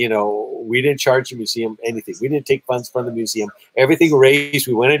 You know, we didn't charge the museum anything. We didn't take funds from the museum. Everything raised,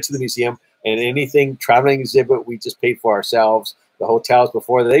 we went into the museum, and anything traveling exhibit, we just paid for ourselves. The hotels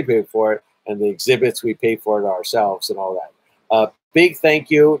before they paid for it, and the exhibits, we paid for it ourselves and all that. Big thank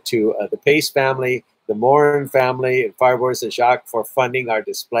you to the Pace family, the Morin family, and Fireboards and Jacques for funding our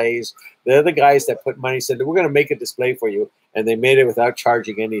displays. They're the guys that put money, said, we're going to make a display for you, and they made it without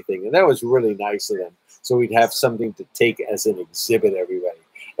charging anything. And that was really nice of them. So we'd have something to take as an exhibit everywhere.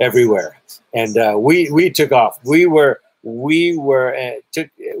 And we took off. We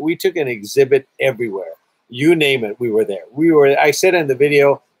took an exhibit everywhere. You name it, we were there. I said in the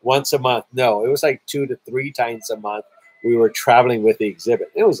video, once a month. No, it was like 2 to 3 times a month. We were traveling with the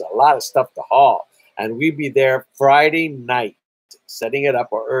exhibit. It was a lot of stuff to haul. And we'd be there Friday night, setting it up,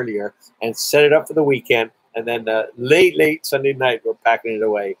 or earlier, and set it up for the weekend. And then late Sunday night, we're packing it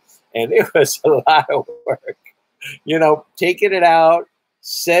away. And it was a lot of work. You know, taking it out,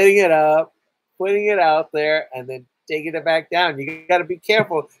 setting it up, putting it out there, and then taking it back down. You got to be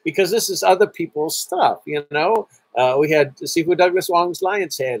careful because this is other people's stuff, you know. We had Sifu Douglas Wong's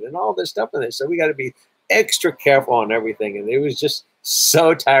Lion's Head and all this stuff in there. So we got to be extra careful on everything. And it was just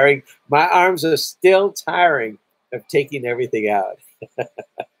so tiring. My arms are still tiring of taking everything out.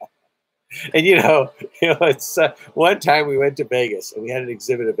 And, you know, it's one time we went to Vegas and we had an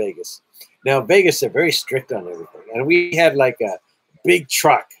exhibit in Vegas. Now, Vegas are very strict on everything. And we had like a big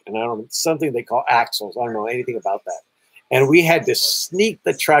truck, and I don't know, something they call axles. I don't know anything about that. And we had to sneak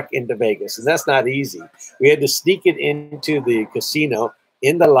the truck into Vegas, and that's not easy. We had to sneak it into the casino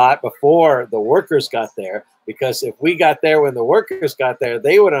in the lot before the workers got there. because if we got there when the workers got there,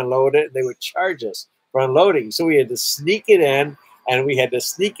 they would unload it and they would charge us for unloading. So we had to sneak it in and we had to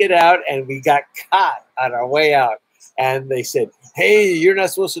sneak it out, and we got caught on our way out. And they said, "Hey, you're not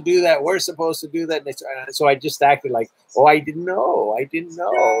supposed to do that. We're supposed to do that." And so I just acted like, "Oh, I didn't know. I didn't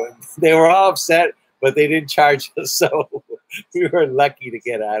know." And they were all upset, but they didn't charge us. So we were lucky to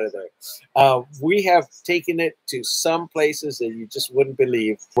get out of there. We have taken it to some places that you just wouldn't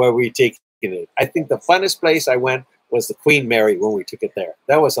believe where we've taken it. I think the funnest place I went was the Queen Mary when we took it there.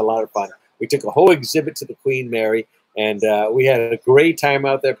 That was a lot of fun. We took a whole exhibit to the Queen Mary, and we had a great time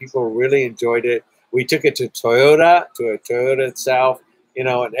out there. People really enjoyed it. We took it to a Toyota itself, you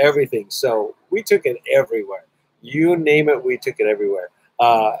know, and everything. So we took it everywhere. You name it, we took it everywhere.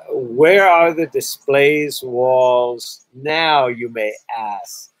 Where are the displays walls now, you may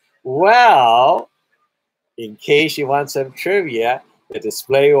ask? Well, in case you want some trivia, the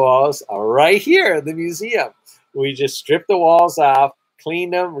display walls are right here in the museum. We just stripped the walls off,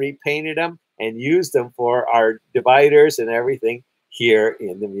 cleaned them, repainted them, and used them for our dividers and everything here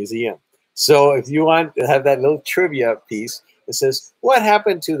in the museum. So if you want to have that little trivia piece, it says, what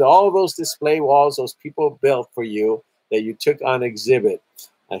happened to all those display walls those people built for you that you took on exhibit?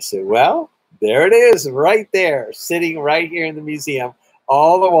 I said, well, there it is right there, sitting right here in the museum.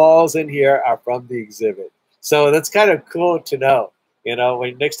 All the walls in here are from the exhibit. So that's kind of cool to know. You know,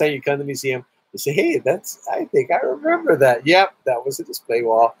 when next time you come to the museum, you say, hey, I think I remember that. Yep, that was a display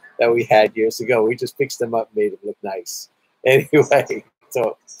wall that we had years ago. We just fixed them up, made them look nice. Anyway,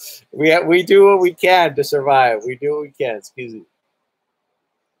 so we do what we can to survive. We do what we can. Excuse me.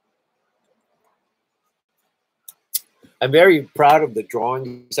 I'm very proud of the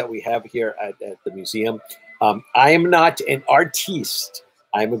drawings that we have here at the museum. I am not an artiste.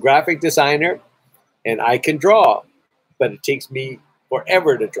 I'm a graphic designer, and I can draw, but it takes me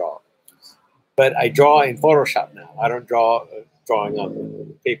forever to draw. But I draw in Photoshop now. I don't draw drawing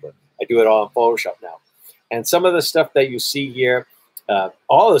on paper. I do it all in Photoshop now. And some of the stuff that you see here,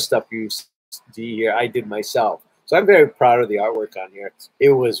 all the stuff you see here, I did myself. So I'm very proud of the artwork on here. It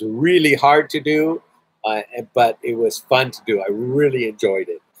was really hard to do, but it was fun to do. I really enjoyed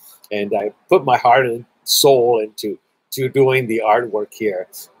it. And I put my heart and soul into doing the artwork here.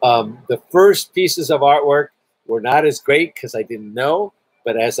 The first pieces of artwork were not as great because I didn't know.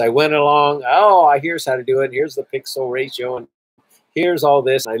 But as I went along, oh, here's how to do it. Here's the pixel ratio. And here's all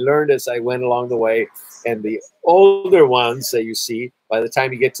this. I learned as I went along the way. And the older ones that you see, by the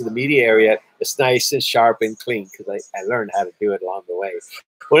time you get to the media area, it's nice and sharp and clean because I learned how to do it along the way.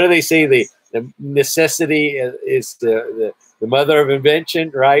 What do they say? The necessity is the mother of invention,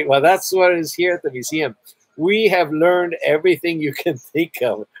 right? Well, that's what is here at the museum. We have learned everything you can think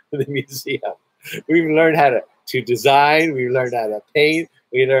of in the museum. We've learned how to design. We learned how to paint.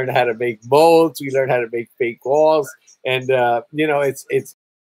 We learned how to make molds. We learned how to make fake walls. And, you know, it's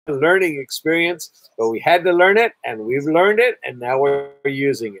a learning experience, but we had to learn it, and we've learned it, and now we're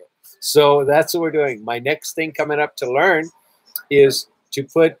using it. So that's what we're doing. My next thing coming up to learn is to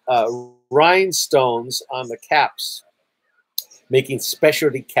put rhinestones on the caps, making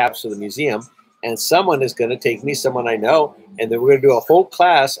specialty caps for the museum. And someone is going to take me, someone I know, and then we're going to do a whole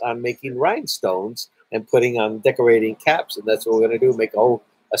class on making rhinestones and putting on decorating caps. And that's what we're going to do, make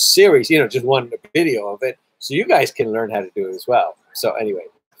a series, you know, just one video of it, so you guys can learn how to do it as well. So anyway,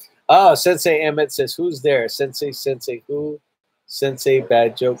 oh, Sensei Emmett says, who's there? Sensei who? Sensei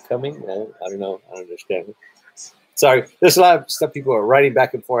bad joke coming? I don't know. I don't understand. Sorry, there's a lot of stuff people are writing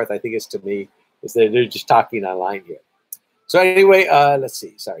back and forth. I think it's to me. They're just talking online here. So anyway, let's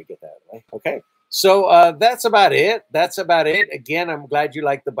see. Sorry, get that out of the way. Okay. So that's about it. That's about it. Again, I'm glad you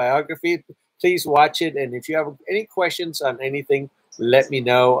liked the biography. Please watch it. And if you have any questions on anything, let me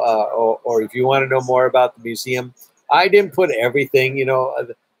know. Or if you want to know more about the museum, I didn't put everything. You know,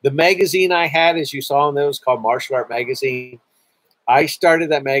 the magazine I had, as you saw in those, called Martial Art Magazine. I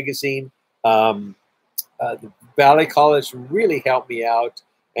started that magazine. The Valley College really helped me out,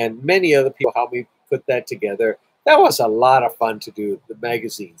 and many other people helped me put that together. That was a lot of fun to do, the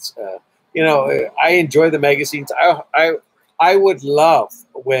magazines. You know, I enjoy the magazines. I would love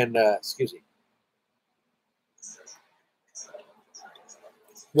when, excuse me,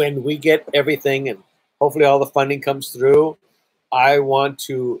 when we get everything and hopefully all the funding comes through, I want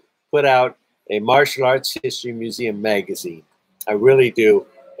to put out a Martial Arts History Museum magazine. I really do.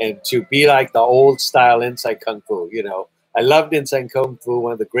 And to be like the old style Inside Kung Fu, you know. I loved Inside Kung Fu,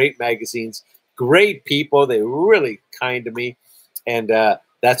 one of the great magazines. Great people. They were really kind to me. And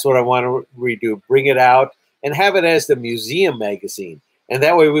that's what I want to redo. Bring it out and have it as the museum magazine. And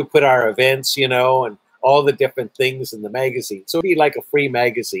that way we put our events, you know, and all the different things in the magazine. So it'd be like a free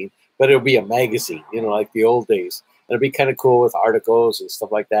magazine, but it'll be a magazine, you know, like the old days. It'll be kind of cool with articles and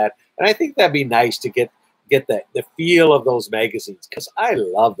stuff like that. And I think that'd be nice to get the feel of those magazines, because I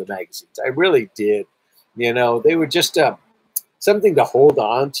love the magazines. I really did. You know, they were just something to hold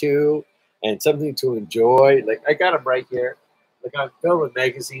on to and something to enjoy. Like I got them right here. Like I'm filled with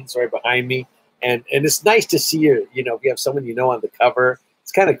magazines right behind me, and it's nice to see you. You know, if you have someone you know on the cover,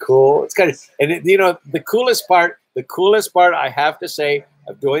 it's kind of cool. It's kind of, and you know, the coolest part I have to say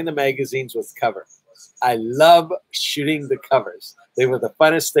of doing the magazines was the cover. I love shooting the covers. They were the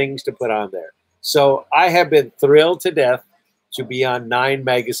funnest things to put on there. So I have been thrilled to death to be on 9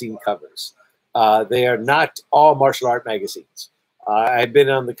 magazine covers. They are not all martial art magazines. I've been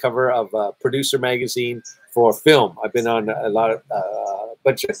on the cover of Producer magazine for film. I've been on a lot of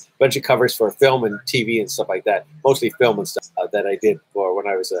bunch of covers for film and TV and stuff like that. Mostly film and stuff that I did for when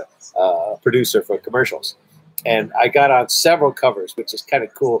I was a producer for commercials. And I got on several covers, which is kind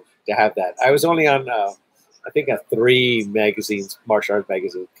of cool to have that. I was only on, I think, a 3 magazines, martial art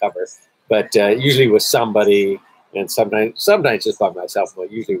magazine cover, but usually with somebody, and sometimes just by myself,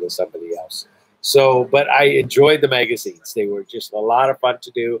 but usually with somebody else. So, but I enjoyed the magazines. They were just a lot of fun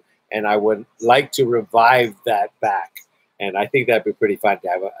to do, and I would like to revive that back. And I think that'd be pretty fun to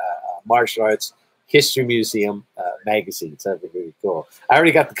have a martial arts history museum magazines. That'd be really cool. I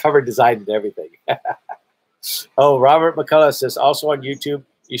already got the cover designed and everything. Oh, Robert McCullough says, also on YouTube,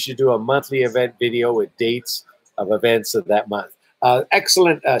 you should do a monthly event video with dates of events of that month.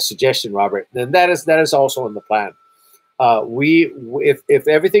 Excellent suggestion, Robert. And that is also in the plan. If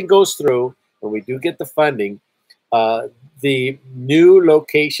everything goes through and we do get the funding, the new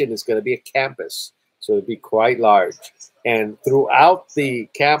location is going to be a campus, so it'll be quite large. And throughout the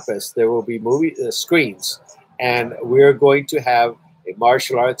campus, there will be movie screens, and we're going to have a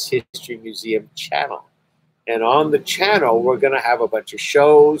martial arts history museum channel. And on the channel, we're going to have a bunch of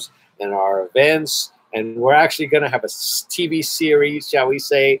shows and our events, and we're actually going to have a TV series, shall we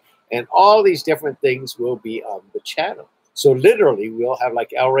say, and all these different things will be on the channel. So literally, we'll have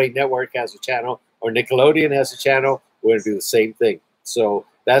like El Rey Network has a channel, or Nickelodeon has a channel. We're going to do the same thing. So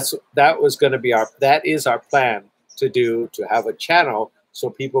that is our plan to have a channel so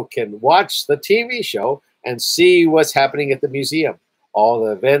people can watch the TV show and see what's happening at the museum. All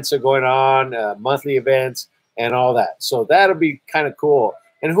the events are going on, monthly events, and all that. So that'll be kind of cool.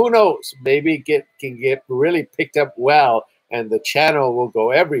 And who knows, maybe can get really picked up well, and the channel will go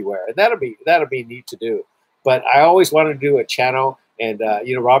everywhere. And that'll be neat to do. But I always wanted to do a channel, and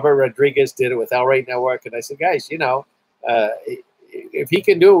you know, Robert Rodriguez did it with El Rey Network, and I said, guys, you know, if he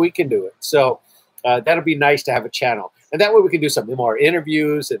can do it, we can do it. So that'll be nice to have a channel, and that way we can do some more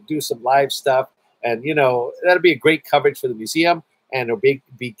interviews and do some live stuff, and you know, that'll be a great coverage for the museum. And it'll be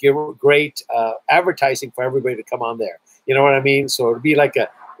great advertising for everybody to come on there. You know what I mean? So it'll be like a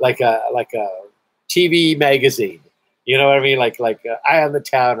TV magazine. You know what I mean? Like Eye on the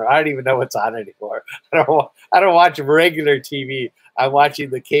Town, or I don't even know what's on anymore. I don't watch regular TV. I'm watching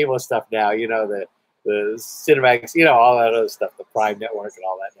the cable stuff now. You know, the Cinemax, you know, all that other stuff, the Prime Network and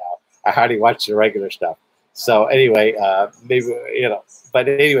all that now. I hardly watch the regular stuff. So anyway, maybe, you know, but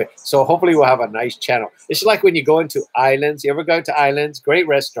anyway, so hopefully we'll have a nice channel. It's like when you go into Islands. You ever go to Islands? Great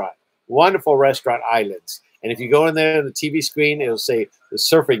restaurant, wonderful restaurant, Islands. And if you go in there on the TV screen, it'll say the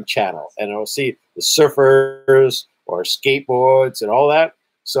surfing channel, and it'll see the surfers or skateboards and all that.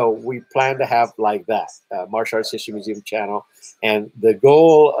 So we plan to have like that, Martial Arts History Museum channel. And the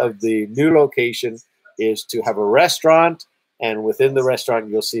goal of the new location is to have a restaurant, and within the restaurant,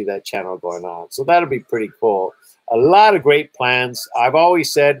 you'll see that channel going on. So that'll be pretty cool. A lot of great plans. I've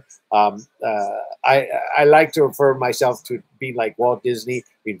always said I like to refer myself to being like Walt Disney,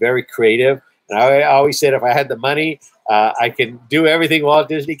 being very creative. And I always said if I had the money, I can do everything Walt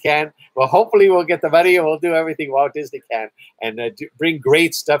Disney can. Well, hopefully we'll get the money and we'll do everything Walt Disney can, and bring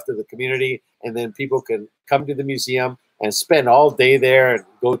great stuff to the community. And then people can come to the museum and spend all day there and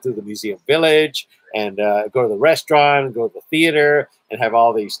go through the museum village and go to the restaurant and go to the theater and have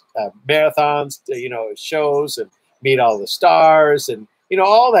all these marathons, you know, shows, and meet all the stars and, you know,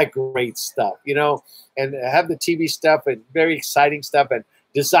 all that great stuff, you know, and have the TV stuff and very exciting stuff, and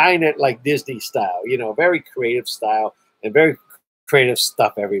design it like Disney style, you know, very creative style and very creative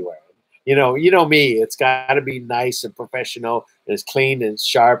stuff everywhere. You know me, it's got to be nice and professional and as clean and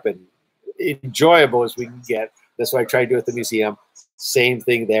sharp and enjoyable as we can get. That's what I try to do at the museum. Same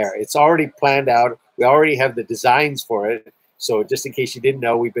thing there. It's already planned out. We already have the designs for it. So just in case you didn't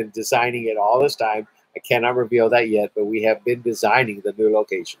know, we've been designing it all this time. I cannot reveal that yet, but we have been designing the new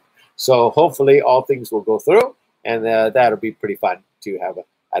location. So hopefully all things will go through, and that'll be pretty fun to have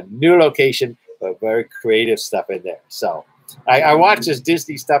a new location, but very creative stuff in there. So I watch this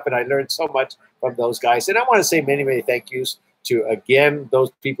Disney stuff, and I learned so much from those guys. And I want to say many, many thank yous to, again,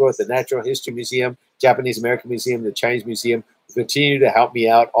 those people at the Natural History Museum, Japanese American Museum, the Chinese Museum, who continue to help me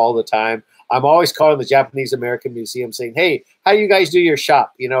out all the time. I'm always calling the Japanese American Museum saying, hey, how you guys do your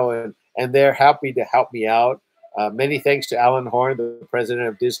shop? You know, and they're happy to help me out. Many thanks to Alan Horn, the president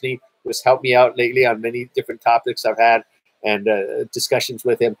of Disney, who has helped me out lately on many different topics I've had and discussions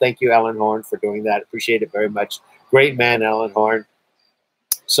with him. Thank you, Alan Horn, for doing that. Appreciate it very much. Great man, Alan Horn.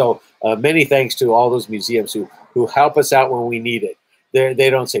 So many thanks to all those museums who help us out when we need it. They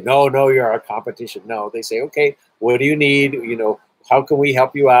don't say, no, you're our competition. No, they say, okay, what do you need? You know, how can we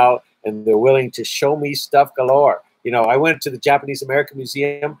help you out? And they're willing to show me stuff galore. You know, I went to the Japanese American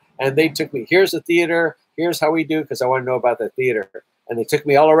Museum, and they took me, here's the theater, here's how we do, because I want to know about the theater. And they took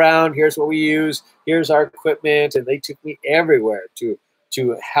me all around, here's what we use, here's our equipment, and they took me everywhere to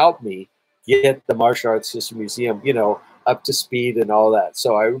help me get the Martial Arts History Museum, you know, up to speed and all that.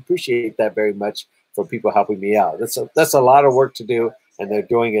 So I appreciate that very much for people helping me out. That's a lot of work to do, and they're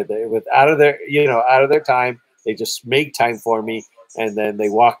doing it out of their time. They just make time for me, and then they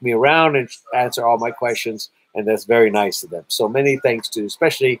walk me around and answer all my questions, and that's very nice of them. So many thanks to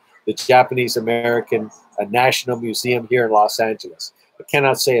especially the Japanese American National Museum here in Los Angeles. I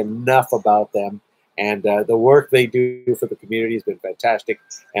cannot say enough about them, and the work they do for the community has been fantastic,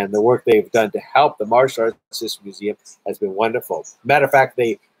 and the work they've done to help the Martial Arts History Museum has been wonderful. Matter of fact,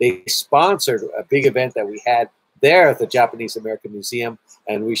 they sponsored a big event that we had there at the Japanese American Museum,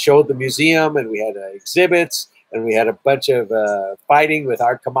 and we showed the museum, and we had exhibits, and we had a bunch of fighting with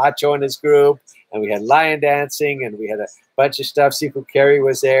Art Camacho and his group, and we had lion dancing, and we had a bunch of stuff. Sifu Kerry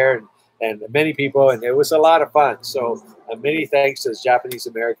was there, and many people, and it was a lot of fun. So many thanks to the Japanese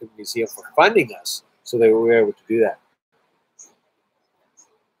American Museum for funding us so they were able to do that.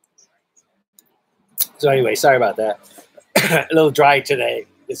 So anyway, sorry about that. A little dry today.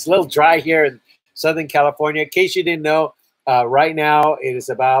 It's a little dry here in Southern California. In case you didn't know, right now it is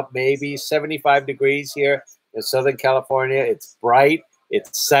about maybe 75 degrees here in Southern California. It's bright.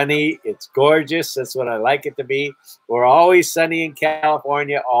 It's sunny. It's gorgeous. That's what I like it to be. We're always sunny in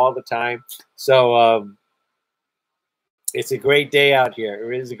California all the time. So it's a great day out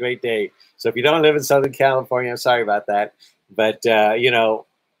here. It is a great day. So if you don't live in Southern California, I'm sorry about that. But, you know,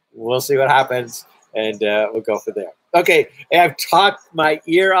 we'll see what happens, and we'll go from there. Okay, I've talked my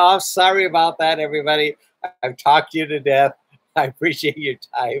ear off. Sorry about that, everybody. I've talked you to death. I appreciate your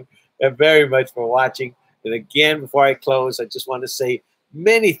time very much for watching. And again, before I close, I just want to say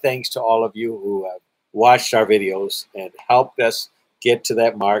many thanks to all of you who have watched our videos and helped us get to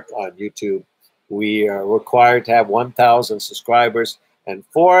that mark on YouTube. We are required to have 1,000 subscribers and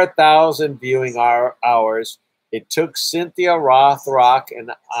 4,000 viewing hours. It took Cynthia Rothrock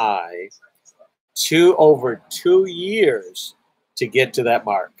and I over 2 years to get to that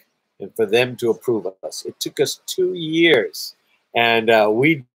mark and for them to approve us. It took us 2 years, and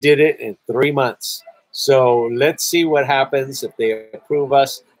we did it in 3 months. So let's see what happens if they approve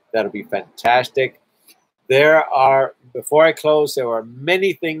us. That'll be fantastic. Before I close, there are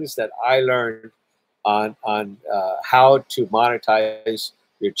many things that I learned on how to monetize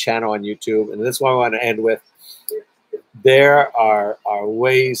your channel on YouTube. And this is what I want to end with. There are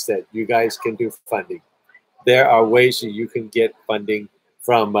ways that you guys can do funding. There are ways that you can get funding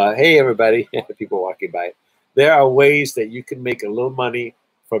from, hey, everybody, people walking by. There are ways that you can make a little money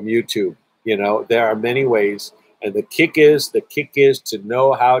from YouTube. You know, there are many ways. And the kick is to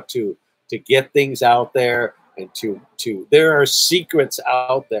know how to get things out there, and there are secrets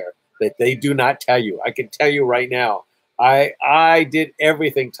out there that they do not tell you. I can tell you right now, I did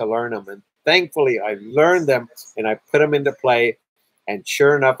everything to learn them, and thankfully I learned them and I put them into play, and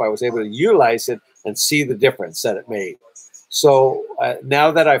sure enough, I was able to utilize it and see the difference that it made. So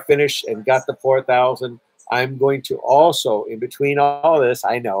now that I finished and got the 4,000, I'm going to also, in between all this,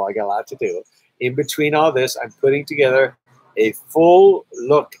 I know I got a lot to do. In between all this, I'm putting together a full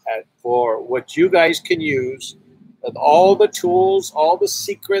look for what you guys can use, of all the tools, all the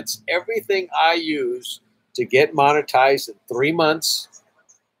secrets, everything I use to get monetized in 3 months.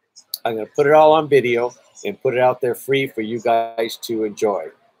 I'm going to put it all on video and put it out there free for you guys to enjoy.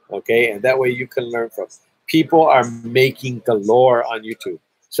 Okay, and that way you can learn from. People are making galore on YouTube,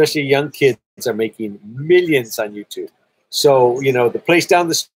 especially young kids are making millions on YouTube. So, you know, the place down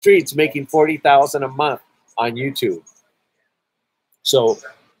the street's making $40,000 a month on YouTube. So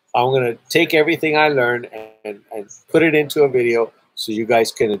I'm going to take everything I learned and put it into a video so you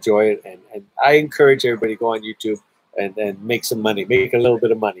guys can enjoy it. And I encourage everybody to go on YouTube and make some money, make a little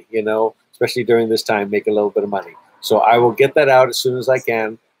bit of money, you know, especially during this time, make a little bit of money. So I will get that out as soon as I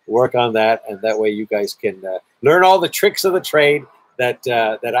can. work on that, and that way you guys can learn all the tricks of the trade that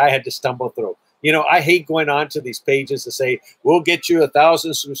that I had to stumble through. You know, I hate going on to these pages to say, we'll get you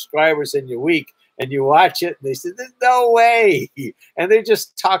 1,000 subscribers in your week, and you watch it, and they say, there's no way. And they're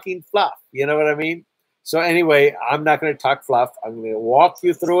just talking fluff. You know what I mean? So anyway, I'm not going to talk fluff. I'm going to walk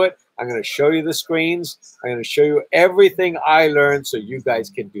you through it. I'm going to show you the screens. I'm going to show you everything I learned so you guys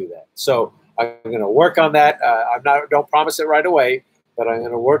can do that. So I'm going to work on that. Don't promise it right away, but I'm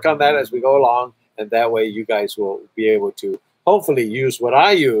going to work on that as we go along. And that way you guys will be able to hopefully use what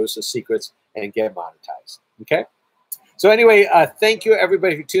I use as secrets and get monetized. Okay. So anyway, thank you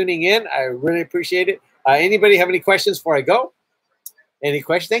everybody for tuning in. I really appreciate it. Anybody have any questions before I go? Any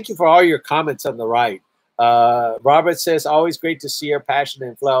questions? Thank you for all your comments on the right. Robert says, always great to see your passion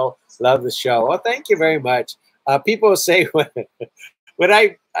and flow. Love the show. Well, thank you very much. People say when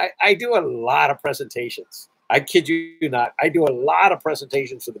I do a lot of presentations. I kid you not. I do a lot of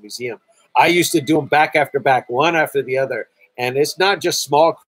presentations for the museum. I used to do them back after back, one after the other. And it's not just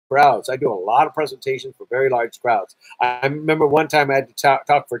small crowds. I do a lot of presentations for very large crowds. I remember one time I had to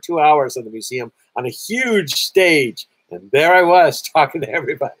talk for 2 hours in the museum on a huge stage. And there I was talking to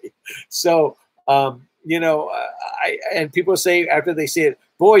everybody. So, you know, and people say after they see it,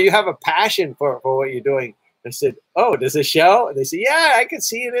 boy, you have a passion for what you're doing. I said, oh, does it show? And they say, yeah, I can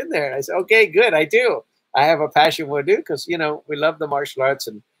see it in there. And I said, okay, good. I do. I have a passion for what I do because, you know, we love the martial arts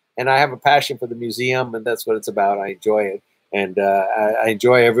and I have a passion for the museum, and that's what it's about. I enjoy it. And I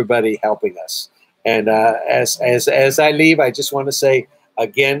enjoy everybody helping us. And as I leave, I just want to say,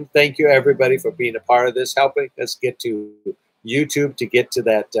 again, thank you, everybody, for being a part of this, helping us get to YouTube, to get to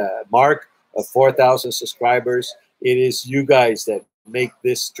that mark of 4,000 subscribers. It is you guys that make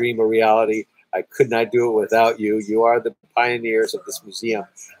this dream a reality. I could not do it without you. You are the pioneers of this museum.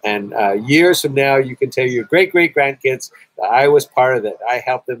 And years from now, you can tell your great-great-grandkids that I was part of it. I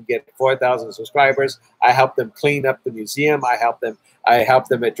helped them get 4,000 subscribers. I helped them clean up the museum. I helped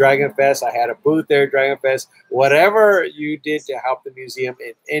them at Dragon Fest. I had a booth there at Dragon Fest. Whatever you did to help the museum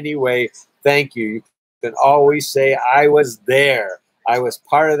in any way, thank you. You can always say, I was there. I was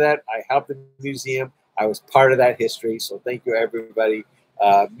part of that. I helped the museum. I was part of that history. So thank you, everybody.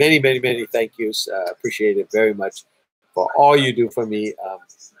 Many, many, many thank yous. Appreciate it very much for all you do for me.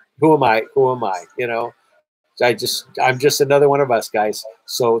 Who am I? Who am I? You know, I'm just another one of us, guys.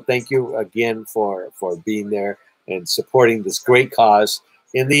 So thank you again for being there and supporting this great cause.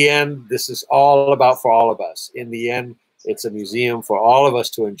 In the end, this is all about for all of us. In the end, it's a museum for all of us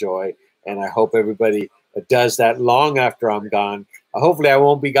to enjoy. And I hope everybody does that long after I'm gone. Hopefully I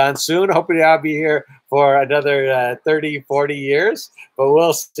won't be gone soon. Hopefully I'll be here for another 30, 40 years, but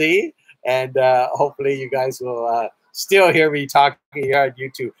we'll see. And hopefully you guys will still hear me talking here on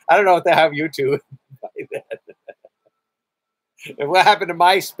YouTube. I don't know if they have YouTube by then. And what happened to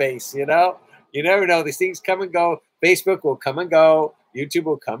MySpace, you know? You never know. These things come and go. Facebook will come and go. YouTube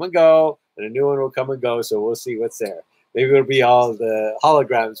will come and go. And a new one will come and go. So we'll see what's there. Maybe it'll be all the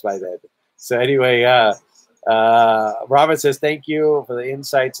holograms by then. So anyway, Robert says, thank you for the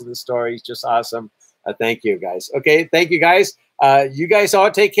insights of the stories. Just awesome. Thank you, guys. Okay, thank you, guys. You guys all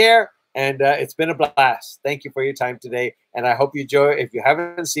take care. And it's been a blast. Thank you for your time today. And I hope you enjoy it. If you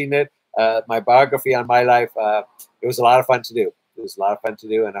haven't seen it, my biography on my life, it was a lot of fun to do. It was a lot of fun to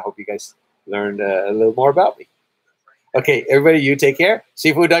do. And I hope you guys learned a little more about me. Okay, everybody, you take care.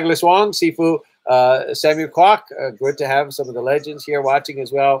 Sifu Douglas Wong, Sifu Samuel Kwok. Good to have some of the legends here watching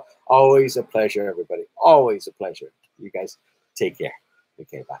as well. Always a pleasure, everybody. Always a pleasure. You guys take care.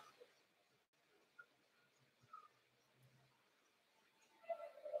 Okay, bye.